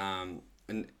ask and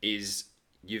is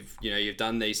you've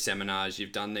done these seminars,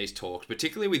 you've done these talks,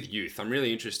 particularly with youth. I'm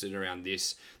really interested around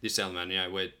this element.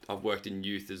 Where I've worked in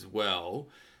youth as well,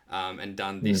 and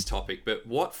done Mm. this topic. But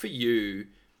what for you,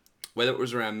 whether it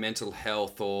was around mental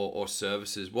health or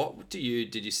services, what did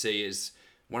you see as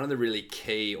one of the really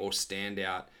key or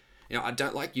standout? I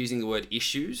don't like using the word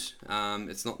issues.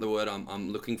 It's not the word I'm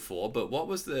looking for. But what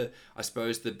was I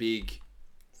suppose, the big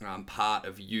part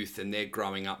of youth and their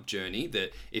growing up journey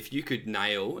that if you could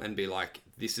nail and be like,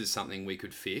 this is something we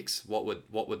could fix, what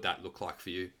would that look like for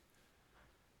you?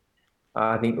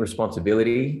 I think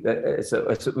responsibility.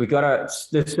 We got to.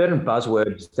 There's certain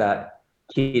buzzwords that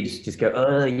kids just go,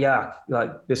 oh yeah.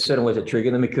 Like there's certain words that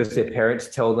trigger them because their parents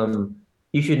tell them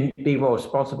you should be more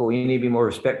responsible. You need to be more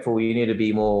respectful. You need to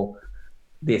be more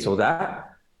this or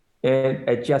that, and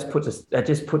it just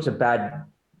puts a bad.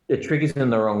 It triggers them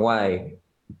the wrong way.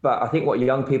 But I think what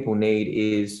young people need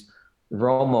is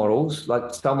role models,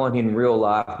 like someone in real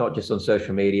life, not just on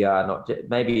social media. Not just,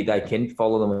 maybe they can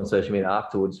follow them on social media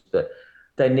afterwards, but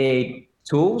they need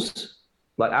tools,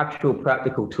 like actual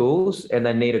practical tools, and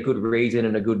they need a good reason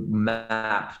and a good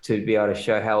map to be able to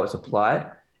show how it's applied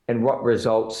and what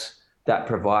results that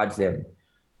provides them.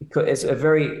 Because it's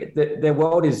their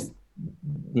world is,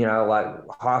 like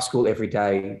high school every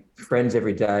day, friends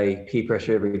every day, peer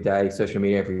pressure every day, social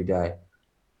media every day.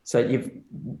 So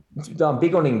I'm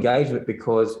big on engagement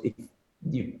because if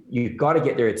you've got to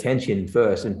get their attention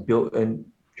first and build and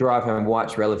drive home why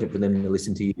it's relevant for them to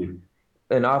listen to you.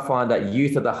 And I find that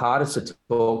youth are the hardest to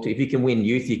talk to. If you can win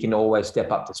youth, you can always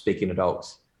step up to speaking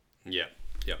adults Yeah,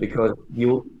 yeah, because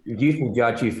youth will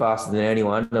judge you faster than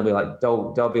anyone. They'll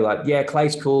be like, yeah,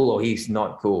 Clay's cool or he's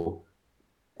not cool.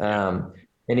 yeah, Um,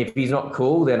 and if he's not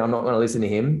cool, then I'm not going to listen to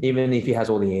him, even if he has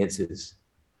all the answers.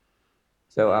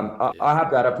 So I yeah. have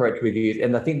that approach with youth,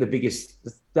 and I think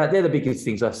they're the biggest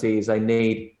things I see is they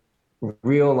need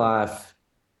real life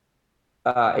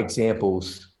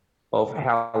examples of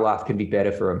how life can be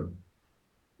better for them.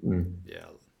 Mm. Yeah,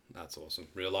 that's awesome.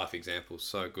 Real life examples,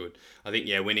 so good. I think,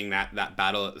 yeah, winning that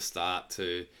battle at the start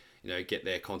to get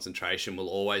their concentration will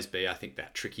always be, I think,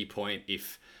 that tricky point.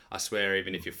 If I swear,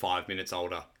 even if you're 5 minutes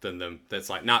older than them, that's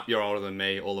like, nah, you're older than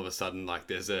me. All of a sudden, like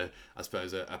there's I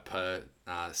suppose a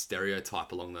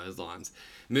stereotype along those lines.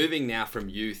 Moving now from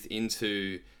youth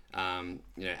into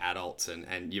adults,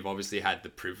 and you've obviously had the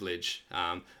privilege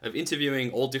of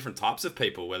interviewing all different types of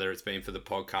people, whether it's been for the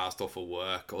podcast or for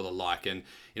work or the like. And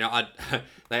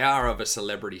they are of a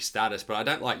celebrity status, but I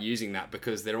don't like using that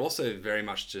because they're also very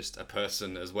much just a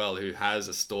person as well who has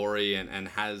a story and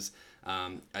has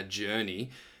a journey.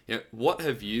 What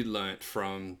have you learnt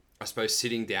from, I suppose,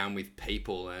 sitting down with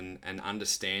people and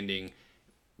understanding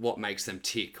what makes them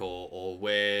tick, or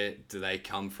where do they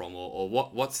come from, or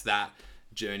what's that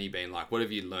journey been like? What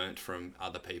have you learnt from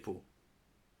other people?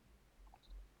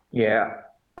 Yeah,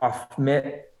 I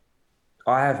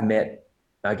have met,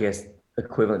 I guess,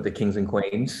 equivalent to kings and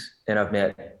queens, and I've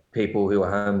met people who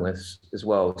are homeless as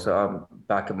well. So I'm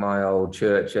back at my old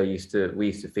church. We used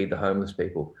to feed the homeless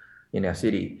people in our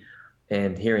city,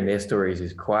 and hearing their stories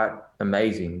is quite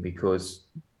amazing because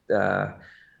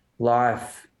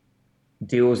life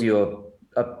deals you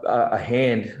a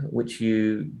hand which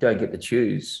you don't get to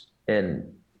choose,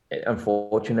 and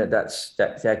unfortunate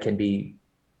that can be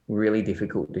really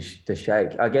difficult to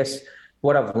shake. I guess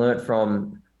what I've learned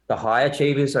from the high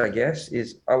achievers, I guess,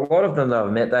 is a lot of them that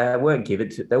I've met, they weren't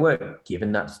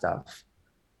given that stuff.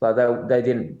 Like they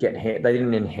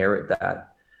didn't inherit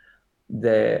that.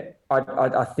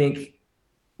 I think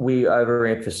we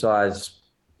overemphasize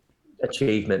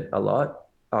achievement a lot.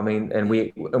 I mean, and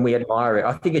we admire it.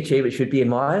 I think achievement should be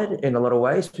admired in a lot of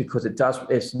ways because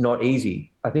it's not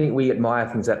easy. I think we admire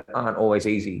things that aren't always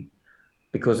easy,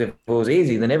 because if it was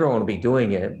easy, then everyone would be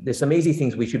doing it. There's some easy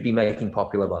things we should be making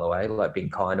popular, by the way, like being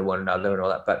kind to one another and all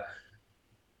that. But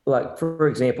like, for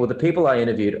example, the people I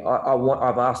interviewed,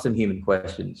 I've asked them human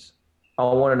questions. I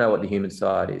want to know what the human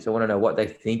side is. I want to know what they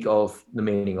think of the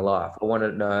meaning of life. I want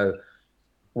to know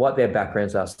what their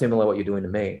backgrounds are, similar to what you're doing to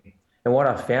me. And what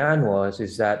I found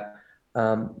is that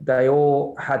they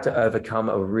all had to overcome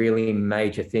a really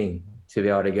major thing to be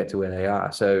able to get to where they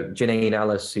are. So Janine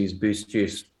Ellis, who's Boost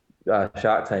Juice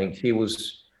Shark Tank, she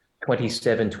was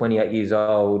 27, 28 years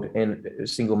old and a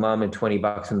single mum and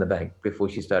 $20 in the bank before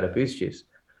she started Boost Juice.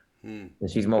 And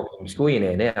she's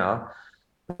multi-millionaire now.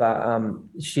 But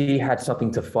she had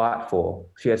something to fight for.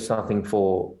 She had something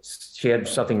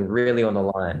really on the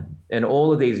line. And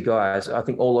all of these guys, I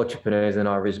think all entrepreneurs, and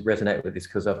I resonate with this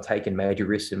because I've taken major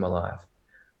risks in my life.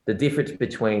 The difference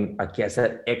between, I guess,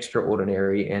 that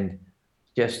extraordinary and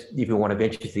just, if you want to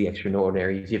venture to the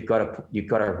extraordinary, you've got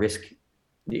to risk.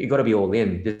 You've got to be all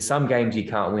in. There's some games you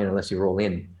can't win unless you're all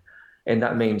in, and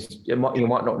that means you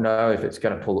might not know if it's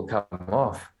going to come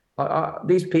off.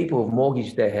 These people have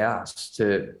mortgaged their house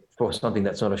for something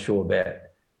that's not a sure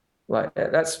bet. Like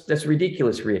that's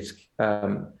ridiculous risk,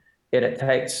 and it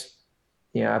takes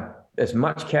as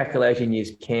much calculation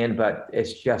as you can, but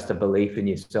it's just a belief in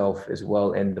yourself as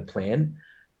well and the plan.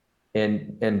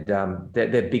 And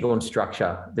they're big on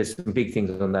structure. There's some big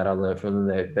things on that I learned from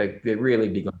them. They're really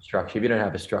big on structure. If you don't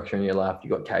have a structure in your life,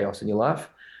 you've got chaos in your life,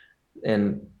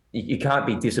 and you can't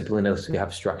be disciplined unless you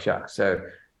have structure. So.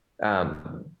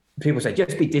 People say,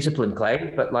 just be disciplined,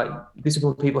 Clay, but like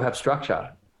disciplined people have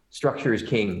structure. Structure is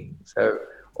king. So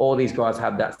all these guys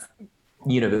have that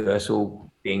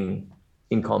universal thing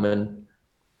in common.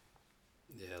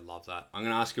 Yeah, love that. I'm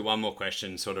going to ask you one more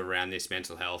question sort of around this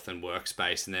mental health and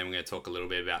workspace, and then we're going to talk a little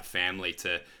bit about family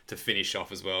to finish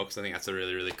off as well, because I think that's a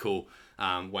really, really cool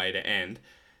way to end.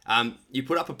 You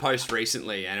put up a post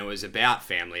recently, and it was about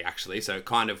family, actually, so it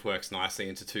kind of works nicely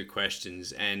into two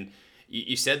questions. And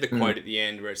you said the quote at the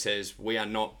end where it says, "We are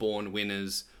not born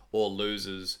winners or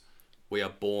losers. We are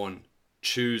born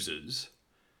choosers."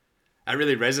 That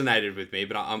really resonated with me,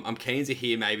 but I'm keen to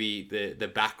hear maybe the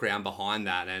background behind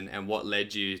that and what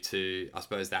led you to, I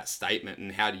suppose, that statement,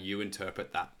 and how do you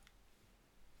interpret that?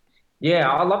 Yeah,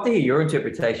 I'd love to hear your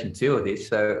interpretation too of this.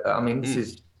 So, I mean, this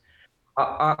is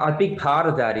a big part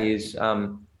of that is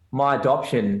my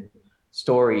adoption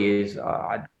story is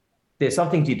there's some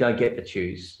things you don't get to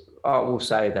choose. I will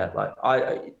say that, like,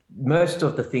 most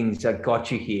of the things that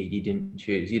got you here, you didn't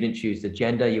choose. You didn't choose the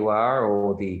gender you are,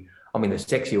 or the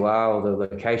sex you are, or the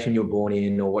location you're born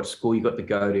in, or what school you got to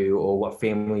go to, or what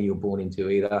family you're born into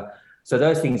either. So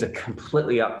those things are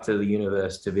completely up to the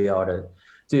universe to be able to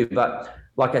do. But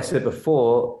like I said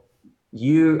before,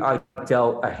 you are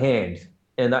dealt a hand,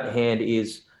 and that hand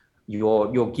is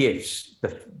your gifts,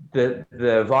 the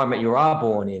environment you are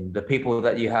born in, the people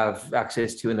that you have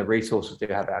access to, and the resources you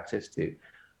have access to.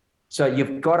 So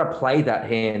you've got to play that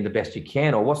hand the best you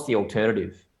can, or what's the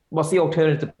alternative? What's the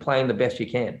alternative to playing the best you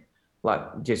can?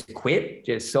 Like just quit,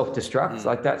 just self-destruct?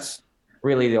 Like that's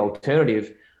really the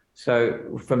alternative.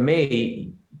 So for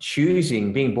me,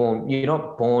 choosing being born, you're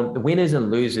not born. The winners and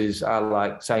losers are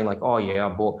like saying like, oh yeah,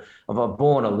 I'm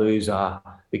born a loser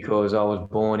because I was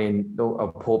born in a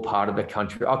poor part of the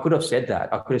country. I could have said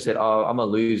that. I could have said, oh, I'm a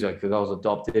loser because I was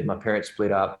adopted. My parents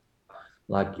split up.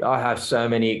 Like I have so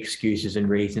many excuses and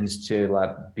reasons to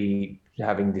like be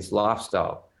having this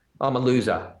lifestyle. I'm a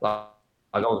loser. Like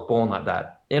I was born like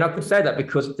that. And I could say that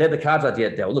because they're the cards I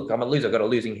get dealt. Look, I'm a loser. I got a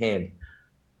losing hand.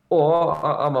 Or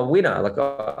I'm a winner. Like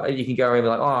you can go around and be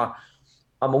like, oh,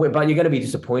 I'm a winner. But you're going to be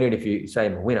disappointed if you say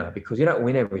I'm a winner because you don't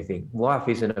win everything. Life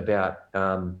isn't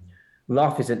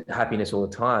happiness all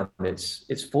the time.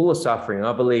 It's full of suffering.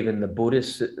 I believe in the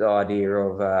Buddhist idea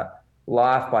of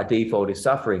life by default is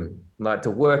suffering. Like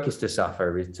to work is to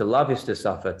suffer, to love is to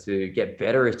suffer, to get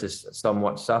better is to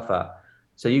somewhat suffer.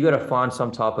 So you got to find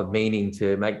some type of meaning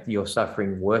to make your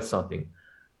suffering worth something.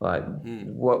 Like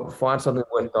find something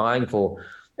worth dying for.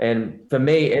 And for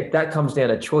me, that comes down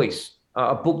to choice.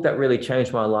 A book that really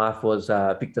changed my life was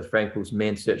Viktor Frankl's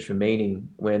Man's Search for Meaning.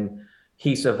 When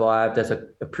he survived as a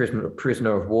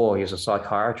prisoner of war, he was a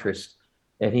psychiatrist,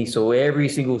 and he saw every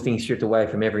single thing stripped away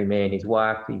from every man: his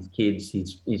wife, his kids,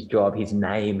 his job, his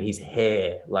name, his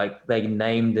hair. Like they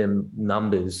named them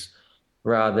numbers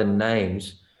rather than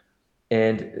names.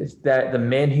 And that the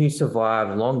men who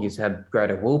survived longest had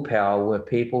greater willpower were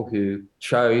people who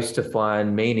chose to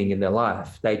find meaning in their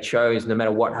life. They chose, no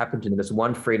matter what happened to them, there's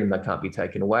one freedom that can't be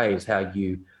taken away is how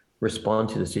you respond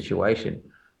to the situation.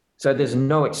 So there's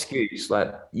no excuse.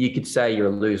 Like you could say you're a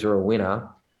loser or a winner,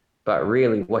 but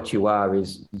really what you are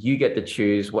is you get to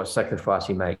choose what sacrifice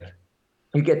you make.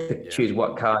 You get to choose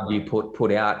what card you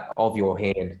put out of your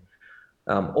hand.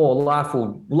 Or life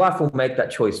will make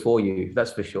that choice for you,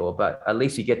 that's for sure. But at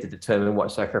least you get to determine what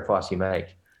sacrifice you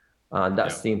make.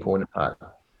 That's the important part.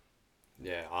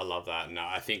 Yeah, I love that. And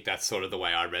I think that's sort of the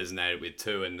way I resonated with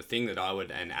too. And the thing that I would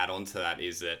and add on to that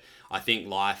is that I think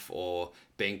life or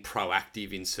being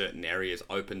proactive in certain areas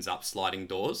opens up sliding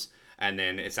doors. And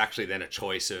then it's actually then a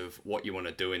choice of what you want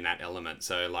to do in that element.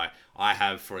 So like I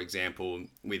have, for example,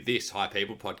 with this High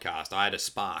People podcast, I had a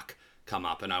spark come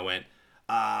up and I went,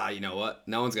 you know what?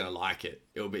 No one's going to like it.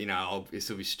 It'll be, this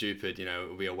will be stupid.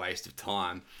 It'll be a waste of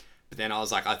time. But then I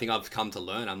was like, I think I've come to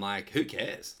learn. I'm like, who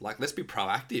cares? Like, let's be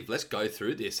proactive. Let's go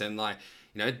through this. And like,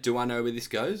 do I know where this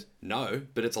goes? No,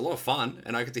 but it's a lot of fun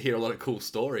and I get to hear a lot of cool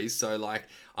stories. So like,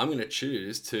 I'm going to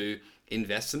choose to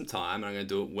invest some time and I'm going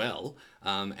to do it well.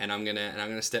 And I'm going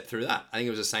to step through that. I think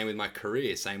it was the same with my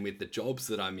career, same with the jobs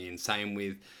that I'm in, same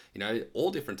with,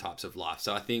 all different types of life.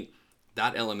 So I think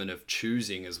that element of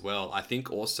choosing as well, I think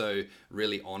also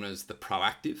really honors the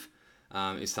proactive,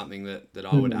 is something that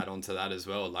I would add on to that as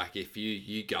well. Like if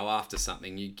you go after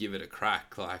something, you give it a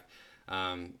crack. Like,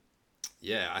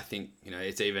 I think,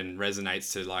 it's even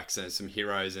resonates to like some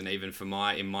heroes. And even for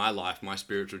in my life, my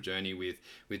spiritual journey with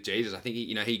Jesus, I think,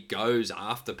 he goes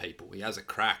after people. He has a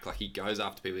crack. Like he goes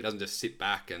after people. He doesn't just sit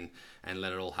back and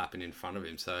let it all happen in front of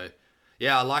him. So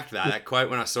yeah, I liked that quote.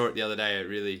 When I saw it the other day, it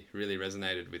really, really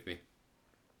resonated with me.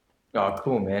 Oh,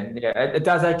 cool, man. Yeah, it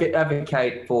does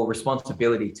advocate for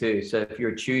responsibility too. So if you're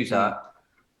a chooser,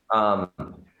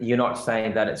 you're not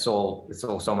saying that it's all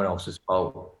someone else's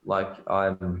fault. Like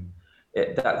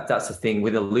that's the thing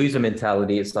with a loser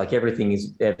mentality. It's like everything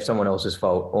is someone else's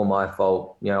fault or my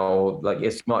fault. Like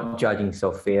it's not judging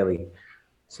yourself fairly.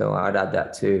 So I'd add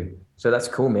that too. So that's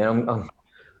cool, man.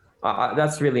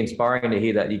 That's really inspiring to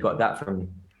hear that you got that from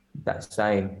that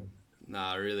saying. No,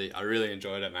 I really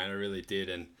enjoyed it, man. I really did.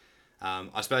 And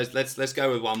I suppose let's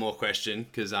go with one more question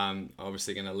because I'm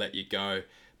obviously going to let you go.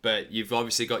 But you've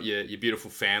obviously got your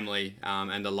beautiful family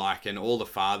and the like, and all the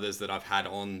fathers that I've had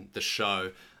on the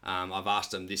show. I've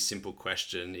asked them this simple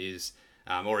question: is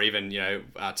or even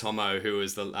Tomo, who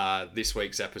was this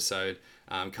week's episode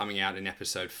coming out in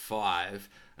episode 5.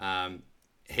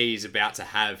 He's about to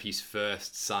have his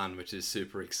first son, which is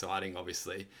super exciting,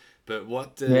 obviously. But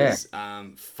what does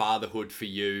fatherhood for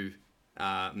you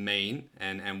mean,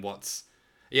 and what's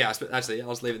actually I'll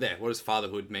just leave it there. What does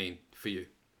fatherhood mean for you?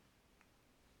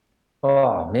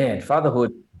 Oh man,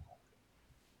 fatherhood,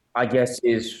 I guess,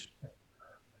 is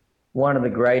one of the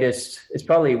greatest. It's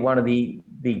probably one of the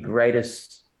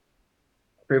greatest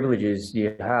privileges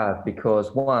you have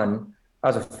because one,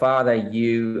 as a father,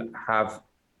 you have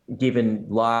given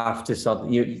life to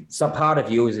something. Some part of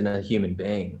you is in a human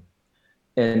being,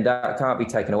 and that can't be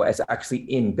taken away. It's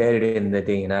actually embedded in the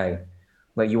DNA.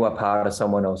 Like you are part of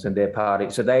someone else and they're part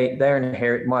of, so they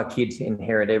inherit, my kids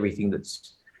inherit everything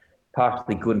that's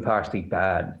partially good and partially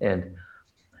bad.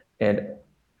 And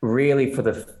really for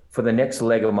the next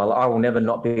leg of my life, I will never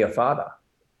not be a father.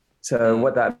 So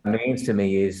what that means to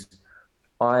me is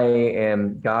I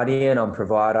am guardian, I'm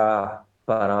provider,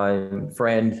 but I'm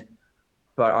friend,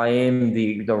 but I am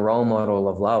the role model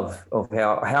of love, of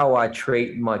how I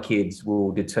treat my kids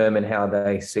will determine how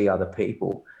they see other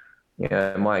people,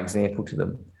 my example to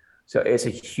them. So it's a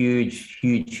huge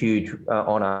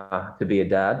honor to be a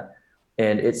dad.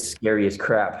 And it's scary as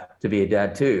crap to be a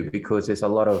dad too, because there's a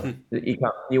lot of,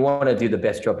 you want to do the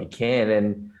best job you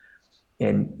can.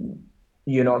 And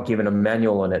you're not given a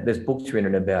manual on it. There's books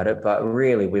written about it, but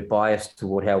really we're biased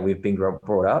toward how we've been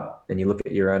brought up. And you look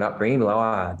at your own upbringing, like,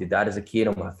 I did that as a kid,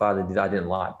 or my father did, I didn't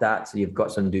like that. So you've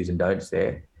got some do's and don'ts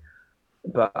there.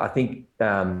 But I think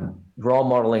role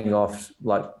modeling off,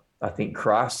 like, I think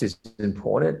Christ is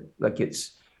important. Like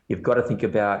you've got to think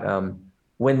about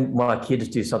when my kids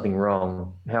do something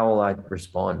wrong, how will I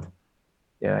respond?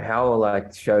 How will I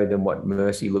show them what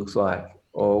mercy looks like,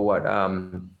 or what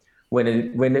when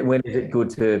is it good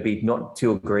to be not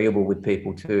too agreeable with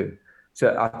people too?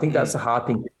 So I think that's the hard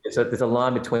thing. So there's a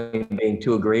line between being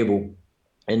too agreeable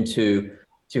and too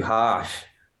harsh,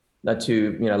 not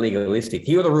too legalistic.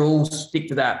 Here are the rules, stick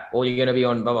to that, or you're going to be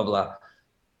on blah blah blah.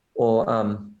 Or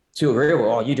too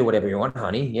agreeable. Oh, you do whatever you want,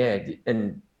 honey. Yeah,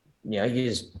 and you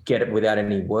just get it without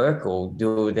any work or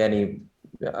do it with any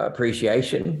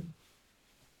appreciation.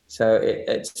 So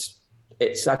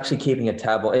it's actually keeping a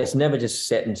tab on. It's never just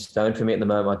set in stone for me at the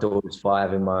moment. My daughter's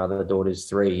 5 and my other daughter's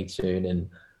 3 soon, and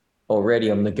already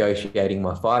I'm negotiating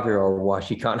my 5-year-old why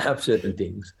she can't have certain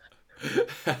things.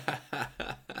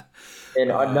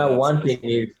 And I know one thing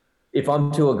is, if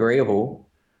I'm too agreeable,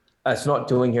 it's not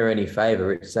doing her any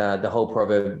favor. It's the whole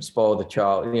proverb, spoil the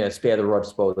child, spare the rod,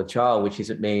 spoil the child, which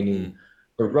isn't meaning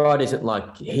the rod isn't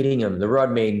like hitting him. The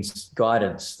rod means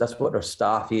guidance. That's what a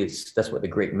staff is. That's what the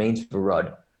Greek means for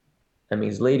rod. It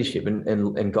means leadership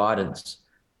and guidance.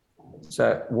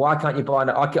 So why can't you buy?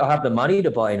 I have the money to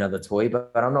buy another toy,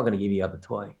 but I'm not going to give you another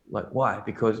toy. Like, why?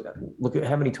 Because look at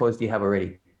how many toys do you have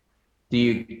already? Do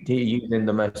you use them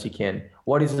the most you can?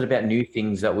 What is it about new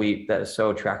things that are so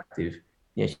attractive?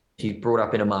 She's brought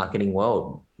up in a marketing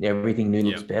world. Everything new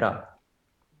looks better.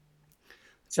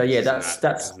 So that's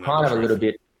kind of a little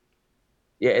bit.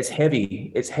 Yeah, it's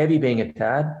heavy. It's heavy being a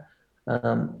dad.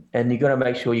 And you got to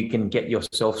make sure you can get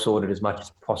yourself sorted as much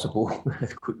as possible,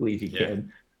 as quickly as you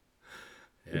can.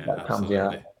 Yeah, that comes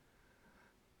out.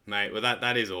 Mate, well,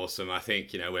 that is awesome. I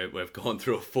think, we've gone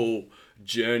through a full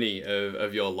journey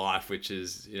of your life, which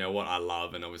is, what I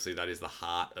love. And obviously that is the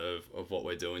heart of what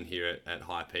we're doing here at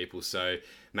High People. So,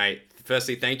 mate,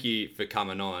 firstly, thank you for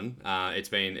coming on. It's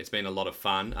been a lot of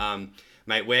fun.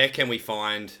 Mate, where can we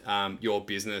find your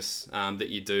business that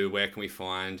you do? Where can we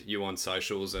find you on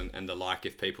socials and the like,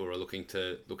 if people are looking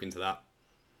to look into that?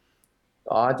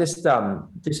 Just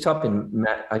type in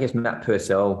Matt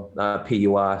Purcell,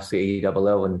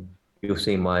 Purcell, and you'll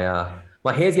see my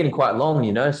hair's getting quite long.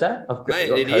 You notice that?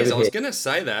 Mate, it is. I was going to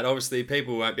say that. Obviously,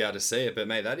 people won't be able to see it, but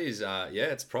mate, that is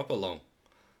it's proper long.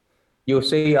 You'll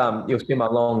see my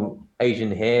long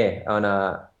Asian hair on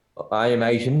I am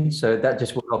Asian, so that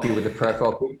just will help you with the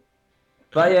profile pic.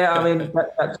 But yeah, I mean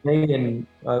that's me, and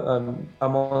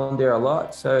I'm on there a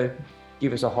lot. So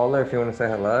give us a holler if you want to say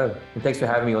hello. And thanks for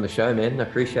having me on the show, man. I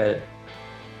appreciate it.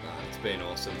 It's been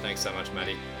awesome. Thanks so much,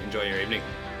 Matty. Enjoy your evening.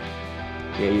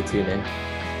 Yeah, you too,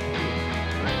 man.